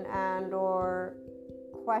emotion and or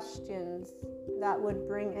questions that would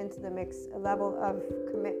bring into the mix a level of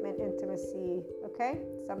commitment, intimacy, okay?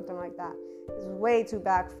 Something like that. It's way too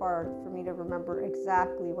back far for me to remember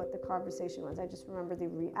exactly what the conversation was. I just remember the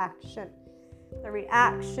reaction. The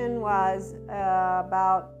reaction was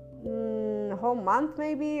about a whole month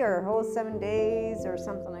maybe, or a whole 7 days or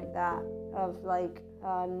something like that, of like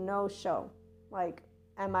no show, like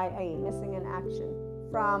MIA, missing in action,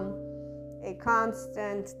 from a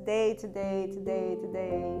constant day to day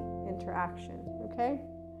interaction, okay?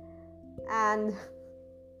 And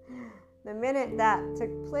the minute that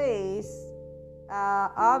took place,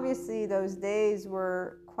 obviously those days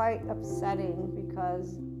were quite upsetting,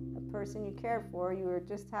 because the person you cared for, you were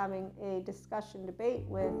just having a discussion, debate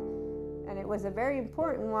with, and it was a very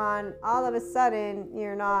important one. All of a sudden,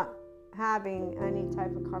 you're not having any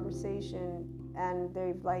type of conversation, and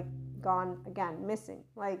they've like gone again, missing.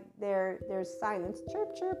 Like there's silence.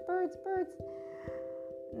 Chirp, chirp, birds, birds.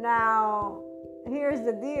 Now, here's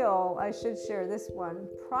the deal. I should share this one.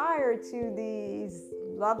 Prior to these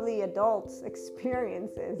lovely adults'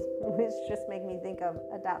 experiences, which just make me think of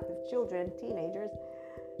adoptive children, teenagers,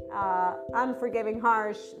 unforgiving,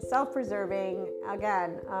 harsh, self-preserving,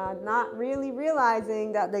 again, not really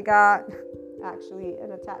realizing that they got actually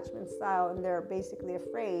an attachment style, and they're basically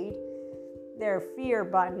afraid. Their fear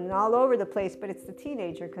button all over the place, but it's the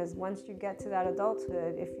teenager, because once you get to that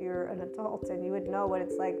adulthood, if you're an adult, and you would know what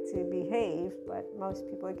it's like to behave, but most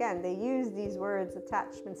people, again, they use these words,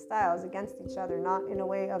 attachment styles, against each other, not in a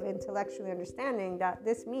way of intellectually understanding that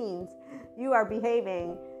this means you are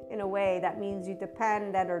behaving in a way that means you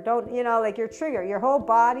depend and or don't, like your trigger, your whole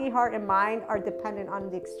body, heart, and mind are dependent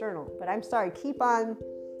on the external. But I'm sorry, keep on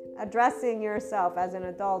addressing yourself as an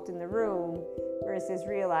adult in the room, versus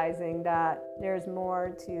realizing that there's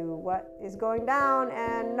more to what is going down.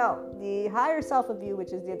 And no, the higher self of you,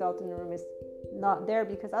 which is the adult in the room, is not there,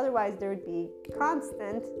 because otherwise there would be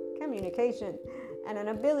constant communication and an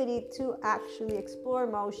ability to actually explore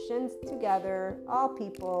emotions together, all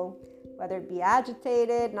people, whether it be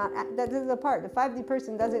agitated, this is the part. The 5D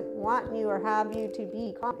person doesn't want you or have you to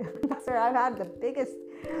be calm. Sir, I've had the biggest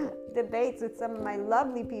debates with some of my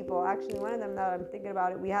lovely people. Actually, one of them, that I'm thinking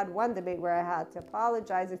about it, we had one debate where I had to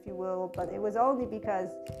apologize, if you will, but it was only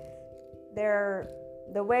because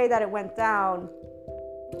the way that it went down,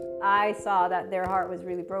 I saw that their heart was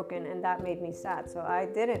really broken, and that made me sad. So I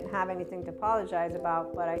didn't have anything to apologize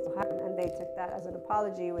about, but I still had, and they took that as an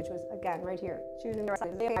apology, which was, again, right here, choosing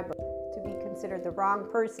to be considered the wrong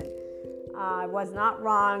person. I was not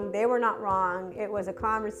wrong. They were not wrong. It was a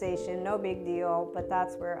conversation, no big deal. But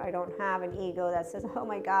that's where I don't have an ego that says, "Oh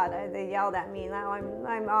my God, they yelled at me. Now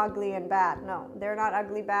I'm ugly and bad." No, they're not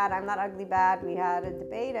ugly bad. I'm not ugly bad. We had a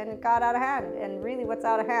debate and it got out of hand. And really, what's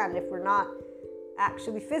out of hand? If we're not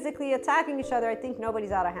actually physically attacking each other, I think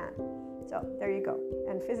nobody's out of hand. So there you go.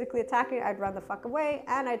 And physically attacking, I'd run the fuck away,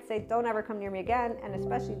 and I'd say, don't ever come near me again, and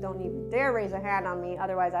especially don't even dare raise a hand on me.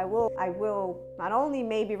 Otherwise, I will not only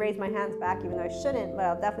maybe raise my hands back, even though I shouldn't, but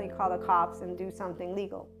I'll definitely call the cops and do something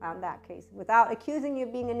legal on that case, without accusing you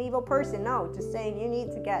of being an evil person. No, just saying you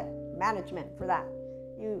need to get management for that.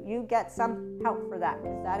 You get some help for that,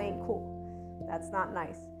 because that ain't cool. That's not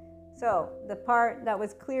nice. So the part that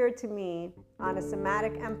was clear to me on a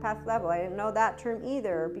somatic empath level, I didn't know that term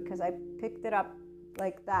either, because I picked it up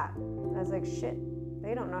like that. I was like, shit,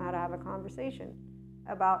 they don't know how to have a conversation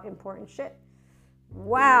about important shit.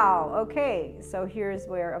 Wow, okay, so here's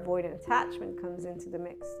where avoidant attachment comes into the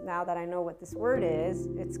mix. Now that I know what this word is,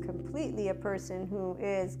 it's completely a person who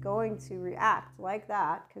is going to react like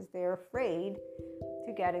that because they're afraid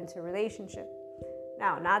to get into a relationship.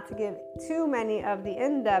 Now, not to give too many of the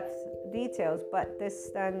in-depth details, but this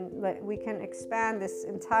then we can expand this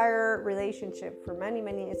entire relationship for many.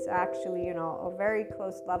 It's actually, a very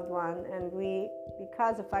close loved one, and we,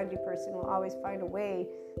 because a 5D person, will always find a way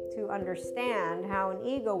to understand how an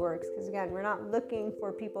ego works. Because again, we're not looking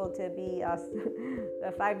for people to be us.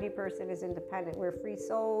 The 5D person is independent. We're free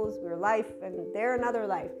souls. We're life, and they're another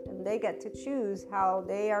life, and they get to choose how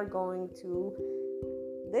they are going to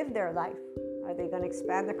live their life. Are they going to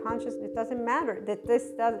expand the consciousness? It doesn't matter.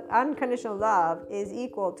 Unconditional love is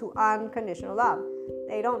equal to unconditional love.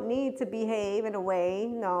 They don't need to behave in a way.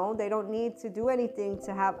 No, they don't need to do anything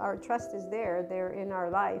to have our trust is there. They're in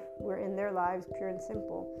our life. We're in their lives, pure and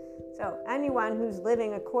simple. So anyone who's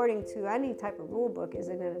living according to any type of rule book is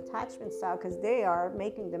in an attachment style, because they are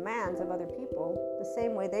making demands of other people the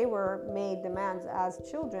same way they were made demands as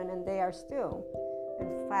children, and they are still,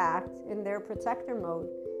 in fact, in their protector mode.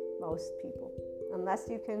 Most people, unless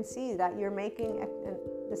you can see that you're making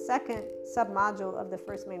the second sub-module of the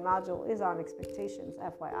first main module is on expectations,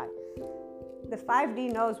 FYI. The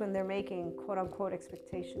 5D knows when they're making quote-unquote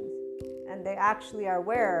expectations, and they actually are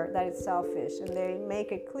aware that it's selfish, and they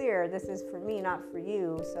make it clear, this is for me, not for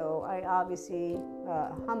you. So I obviously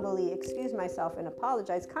humbly excuse myself and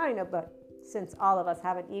apologize, kind of, but since all of us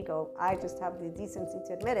have an ego, I just have the decency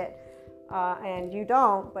to admit it, and you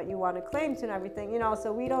don't, but you want to claim to and everything,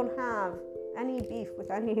 so we don't have any beef with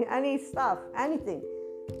any stuff, anything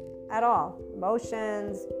at all,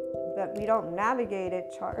 emotions, but we don't navigate it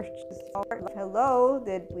charged. Hello,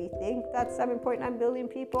 did we think that 7.9 billion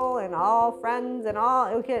people and all friends and all,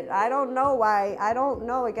 okay, I don't know why, I don't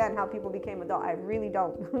know again how people became adult. I really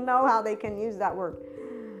don't know how they can use that word,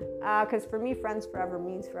 because for me, friends forever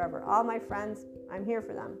means forever. All my friends, I'm here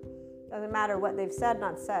for them. Doesn't matter what they've said,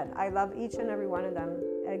 not said. I love each and every one of them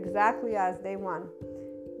exactly as they want.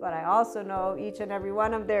 But I also know each and every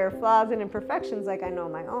one of their flaws and imperfections like I know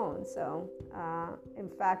my own. So, in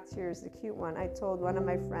fact, here's the cute one. I told one of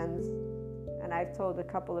my friends, and I've told a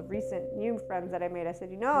couple of recent new friends that I made, I said,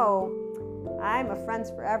 I'm a friends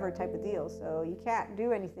forever type of deal. So you can't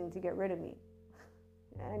do anything to get rid of me.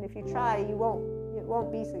 And if you try, it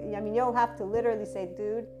won't be, you'll have to literally say,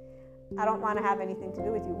 dude, I don't want to have anything to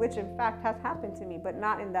do with you, which in fact has happened to me, but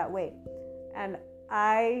not in that way. And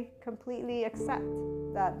I completely accept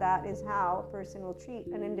that is how a person will treat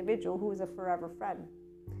an individual who is a forever friend,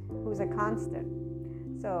 who's a constant.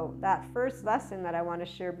 So that first lesson that I want to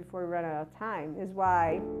share before we run out of time is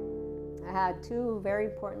why I had two very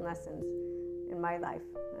important lessons in my life.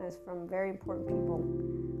 And it's from very important people.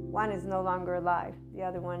 One is no longer alive. The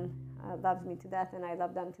other one loves me to death, and I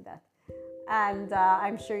love them to death. And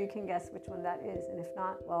I'm sure you can guess which one that is. And if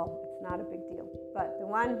not, well, it's not a big deal. But the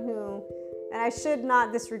one who, and I should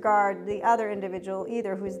not disregard the other individual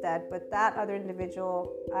either who's dead, but that other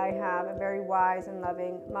individual, I have a very wise and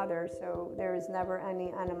loving mother. So there is never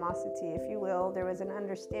any animosity, if you will. There was an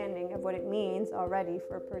understanding of what it means already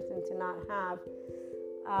for a person to not have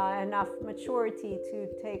enough maturity to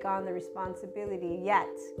take on the responsibility yet,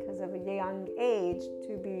 because of a young age,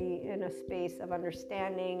 to be in a space of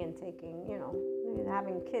understanding and taking,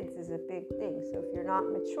 having kids is a big thing. So if you're not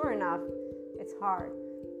mature enough, it's hard.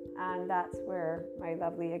 And that's where my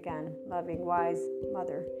lovely, again, loving, wise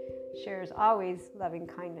mother shares always loving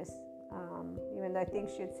kindness. Even though I think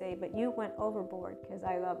she'd say, but you went overboard, because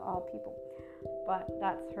I love all people. But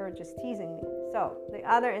that's her just teasing me. So the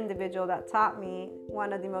other individual that taught me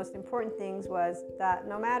one of the most important things was that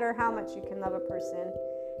no matter how much you can love a person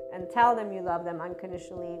and tell them you love them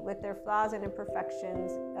unconditionally, with their flaws and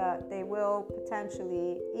imperfections, they will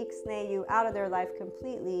potentially ixnay you out of their life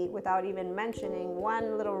completely without even mentioning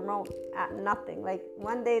one little remote at nothing. Like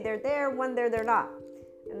one day they're there, one day they're not.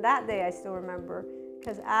 And that day I still remember,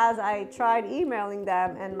 because as I tried emailing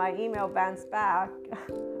them and my email bounced back,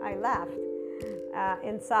 I laughed.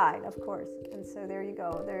 Inside, of course. And so there you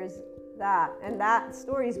go. There's that. And that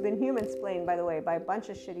story's been human-splained, by the way, by a bunch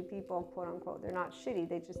of shitty people, quote unquote. They're not shitty.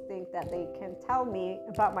 They just think that they can tell me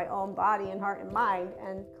about my own body and heart and mind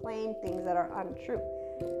and claim things that are untrue.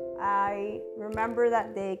 I remember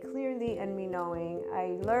that day clearly, and me knowing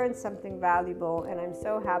I learned something valuable, and I'm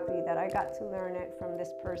so happy that I got to learn it from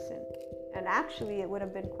this person. And actually, it would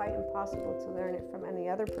have been quite impossible to learn it from any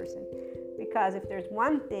other person, because if there's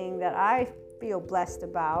one thing that I feel blessed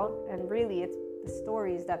about, and really it's the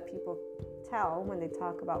stories that people tell when they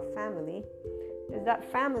talk about family, is that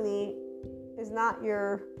family is not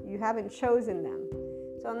you haven't chosen them.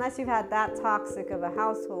 So unless you've had that toxic of a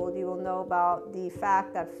household, you will know about the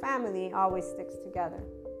fact that family always sticks together,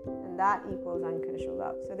 and that equals unconditional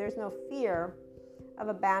love. So there's no fear of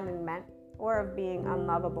abandonment or of being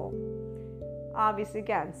unlovable. Obviously,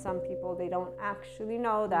 again, some people, they don't actually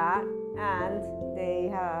know that, and they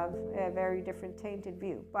have a very different tainted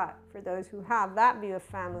view. But for those who have that view of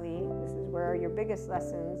family, this is where your biggest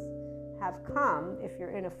lessons have come, if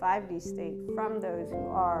you're in a 5D state, from those who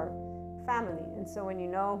are family. And so when you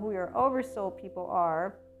know who your oversoul people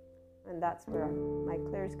are, and that's where my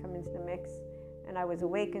clairs come into the mix, and I was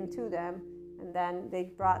awakened to them, and then they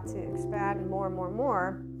brought to expand more and more and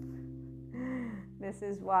more. This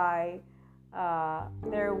is why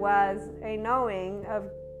there was a knowing of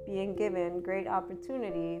being given great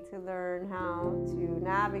opportunity to learn how to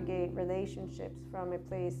navigate relationships from a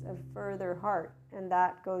place of further heart, and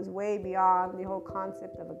that goes way beyond the whole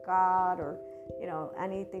concept of a God or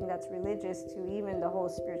anything that's religious, to even the whole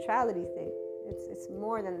spirituality thing. It's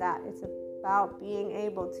more than that. It's about being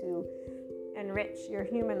able to enrich your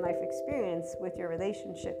human life experience with your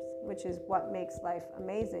relationships, which is what makes life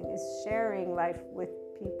amazing, is sharing life with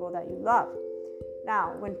people that you love.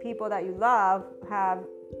 Now, when people that you love have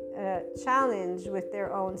challenged with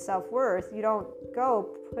their own self-worth, you don't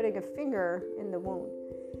go putting a finger in the wound.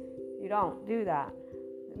 You don't do that,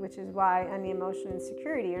 which is why on the emotional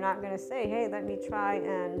insecurity, you're not going to say, hey, let me try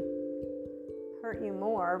and hurt you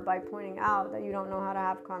more by pointing out that you don't know how to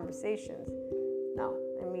have conversations. No,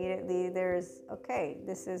 immediately there's, okay,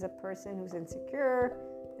 this is a person who's insecure.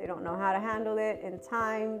 They don't know how to handle it. In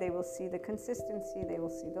time, they will see the consistency. They will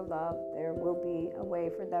see the love. There will be a way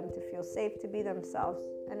for them to feel safe to be themselves.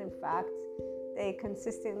 And in fact, they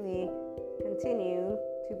consistently continue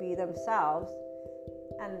to be themselves.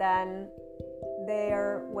 And then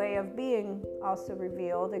their way of being also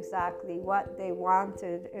revealed exactly what they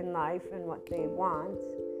wanted in life and what they want.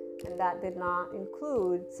 And that did not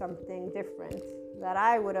include something different that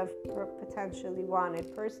I would have potentially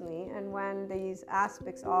wanted personally. And when these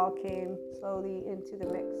aspects all came slowly into the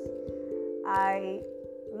mix, I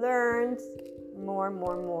learned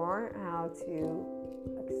more how to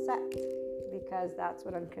accept, because that's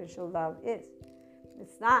what unconditional love is.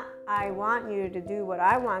 It's not, I want you to do what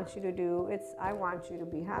I want you to do. It's, I want you to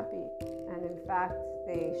be happy. And in fact,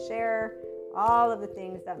 they share all of the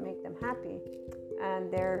things that make them happy.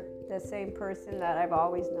 And they're the same person that I've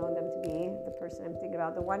always known them to be, the person I'm thinking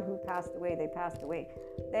about, the one who passed away, they passed away.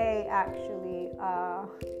 They actually,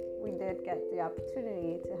 we did get the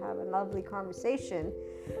opportunity to have a lovely conversation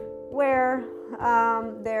where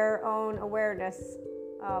their own awareness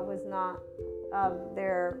was not of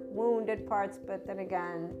their wounded parts, but then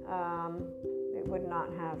again, it would not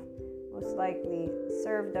have most likely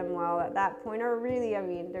served them well at that point. Or really, I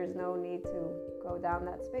mean, there's no need to go down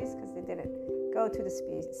that space because they didn't go to the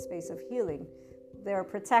space of healing. Their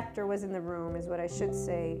protector was in the room, is what I should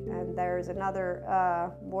say. And there's another,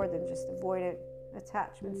 more than just avoidant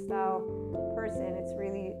attachment style person. It's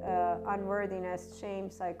really unworthiness, shame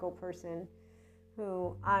cycle person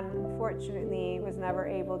who unfortunately was never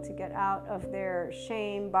able to get out of their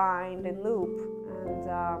shame bind and loop. And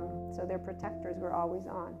so their protectors were always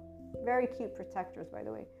on. Very cute protectors, by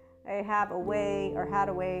the way. They have a way, or had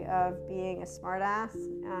a way, of being a smartass,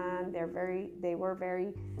 and they were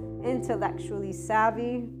very intellectually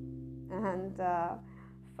savvy and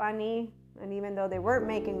funny. And even though they weren't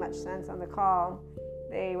making much sense on the call,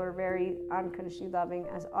 they were very unconditionally loving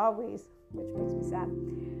as always, which makes me sad.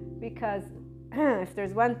 Because if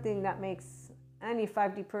there's one thing that makes any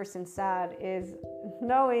 5D person sad, is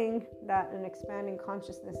knowing that an expanding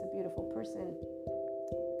consciousness, a beautiful person,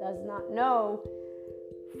 does not know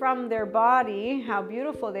from their body how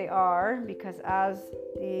beautiful they are, because as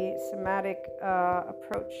the somatic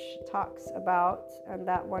approach talks about, and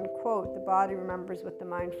that one quote, the body remembers what the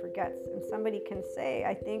mind forgets. And somebody can say,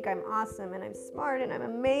 I think I'm awesome and I'm smart and I'm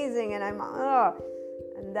amazing and I'm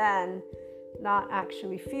and then not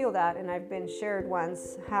actually feel that. And I've been shared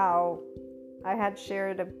once how I had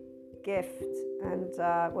shared a gift, and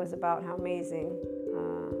it was about how amazing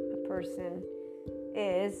a person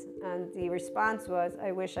is, and the response was,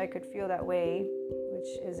 I wish I could feel that way, which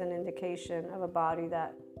is an indication of a body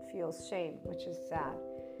that feels shame, which is sad.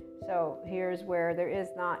 So here's where there is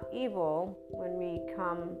not evil when we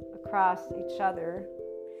come across each other,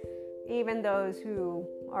 even those who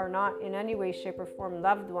are not in any way, shape, or form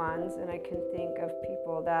loved ones. And I can think of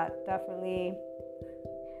people that definitely,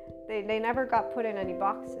 they never got put in any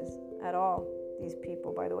boxes at all. These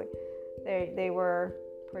people, by the way, they were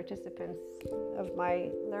participants of my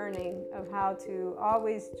learning of how to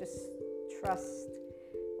always just trust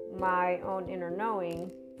my own inner knowing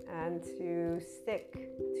and to stick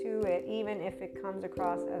to it, even if it comes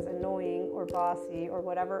across as annoying or bossy or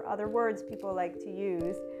whatever other words people like to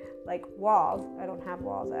use, like walls. I don't have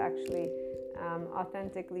walls. I actually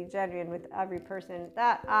authentically genuine with every person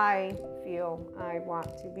that I feel I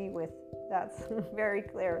want to be with. That's very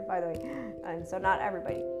clear, by the way. And so not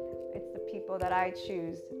everybody. It's the people that I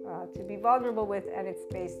choose to be vulnerable with, and it's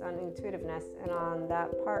based on intuitiveness and on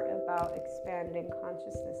that part about expanding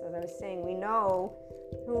consciousness. As I was saying, we know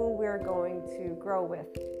who we're going to grow with.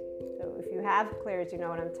 So if you have clarity, you know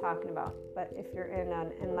what I'm talking about. But if you're in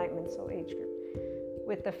an enlightenment soul age group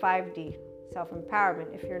with the 5D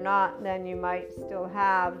self-empowerment, if you're not, then you might still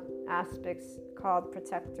have aspects called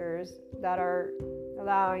protectors that are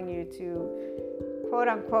allowing you to quote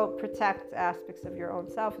unquote protect aspects of your own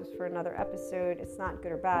self. Is for another episode. It's not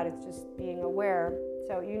good or bad, it's just being aware.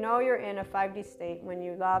 So you know you're in a 5D state when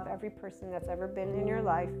you love every person that's ever been in your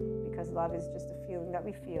life, because love is just a feeling that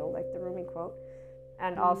we feel, like the Rumi quote.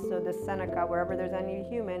 And also the Seneca, wherever there's any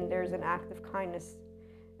human, there's an act of kindness.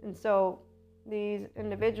 And so these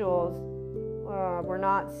individuals were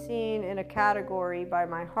not seen in a category by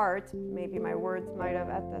my heart. Maybe my words might have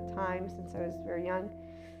at the time, since I was very young.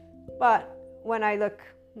 But when I look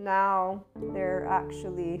now they're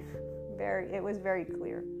actually it was very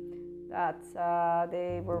clear that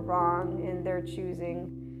they were wrong in their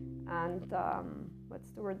choosing. And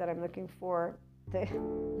what's the word that I'm looking for?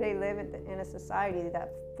 They live in a society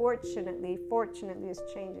that fortunately is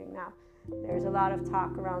changing now. There's a lot of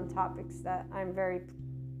talk around topics that I'm very,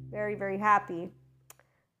 very, very happy.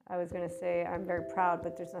 I was going to say I'm very proud,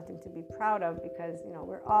 but there's nothing to be proud of, because, you know,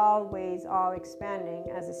 we're always all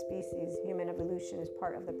expanding as a species. Human evolution is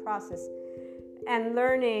part of the process. And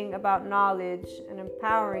learning about knowledge and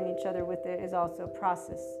empowering each other with it is also a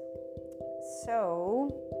process. So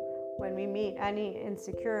when we meet any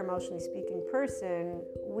insecure, emotionally speaking person,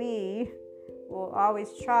 we will always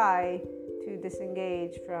try to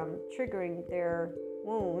disengage from triggering their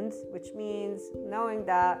wounds, which means knowing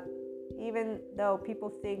that even though people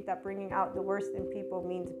think that bringing out the worst in people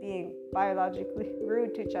means being biologically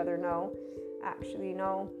rude to each other, no. Actually,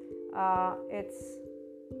 no. It's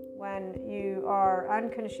when you are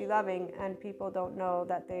unconditionally loving and people don't know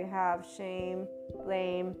that they have shame,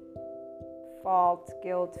 blame, fault,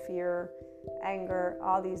 guilt, fear, anger,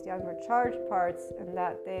 all these younger charged parts, and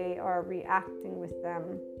that they are reacting with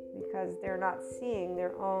them because they're not seeing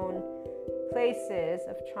their own places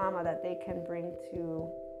of trauma that they can bring to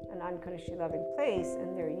an unconditionally loving place,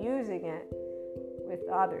 and they're using it with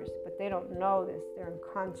others, but they don't know this. They're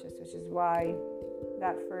unconscious, which is why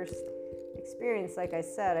that first experience, like I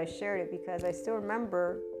said, I shared it because I still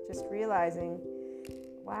remember just realizing,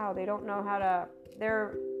 wow, they don't know how to,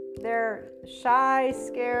 they're shy,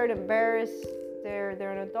 scared, embarrassed. They're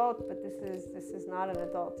an adult, but this is not an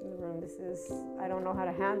adult in the room. I don't know how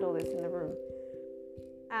to handle this in the room.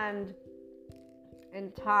 And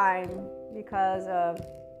in time, because of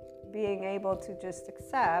being able to just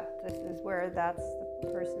accept, this is where that's the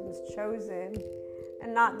person's chosen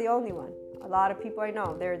and not the only one. A lot of people I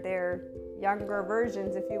know, they're younger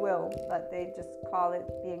versions, if you will, but they just call it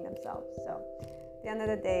being themselves. So at the end of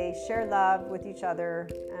the day, share love with each other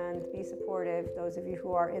and be supportive. Those of you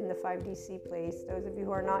who are in the 5DC place, those of you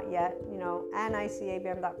who are not yet, you know,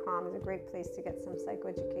 nicabm.com is a great place to get some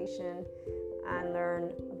psychoeducation and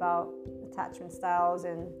learn about attachment styles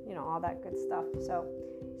and, you know, all that good stuff. So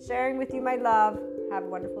sharing with you my love. Have a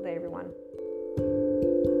wonderful day, everyone.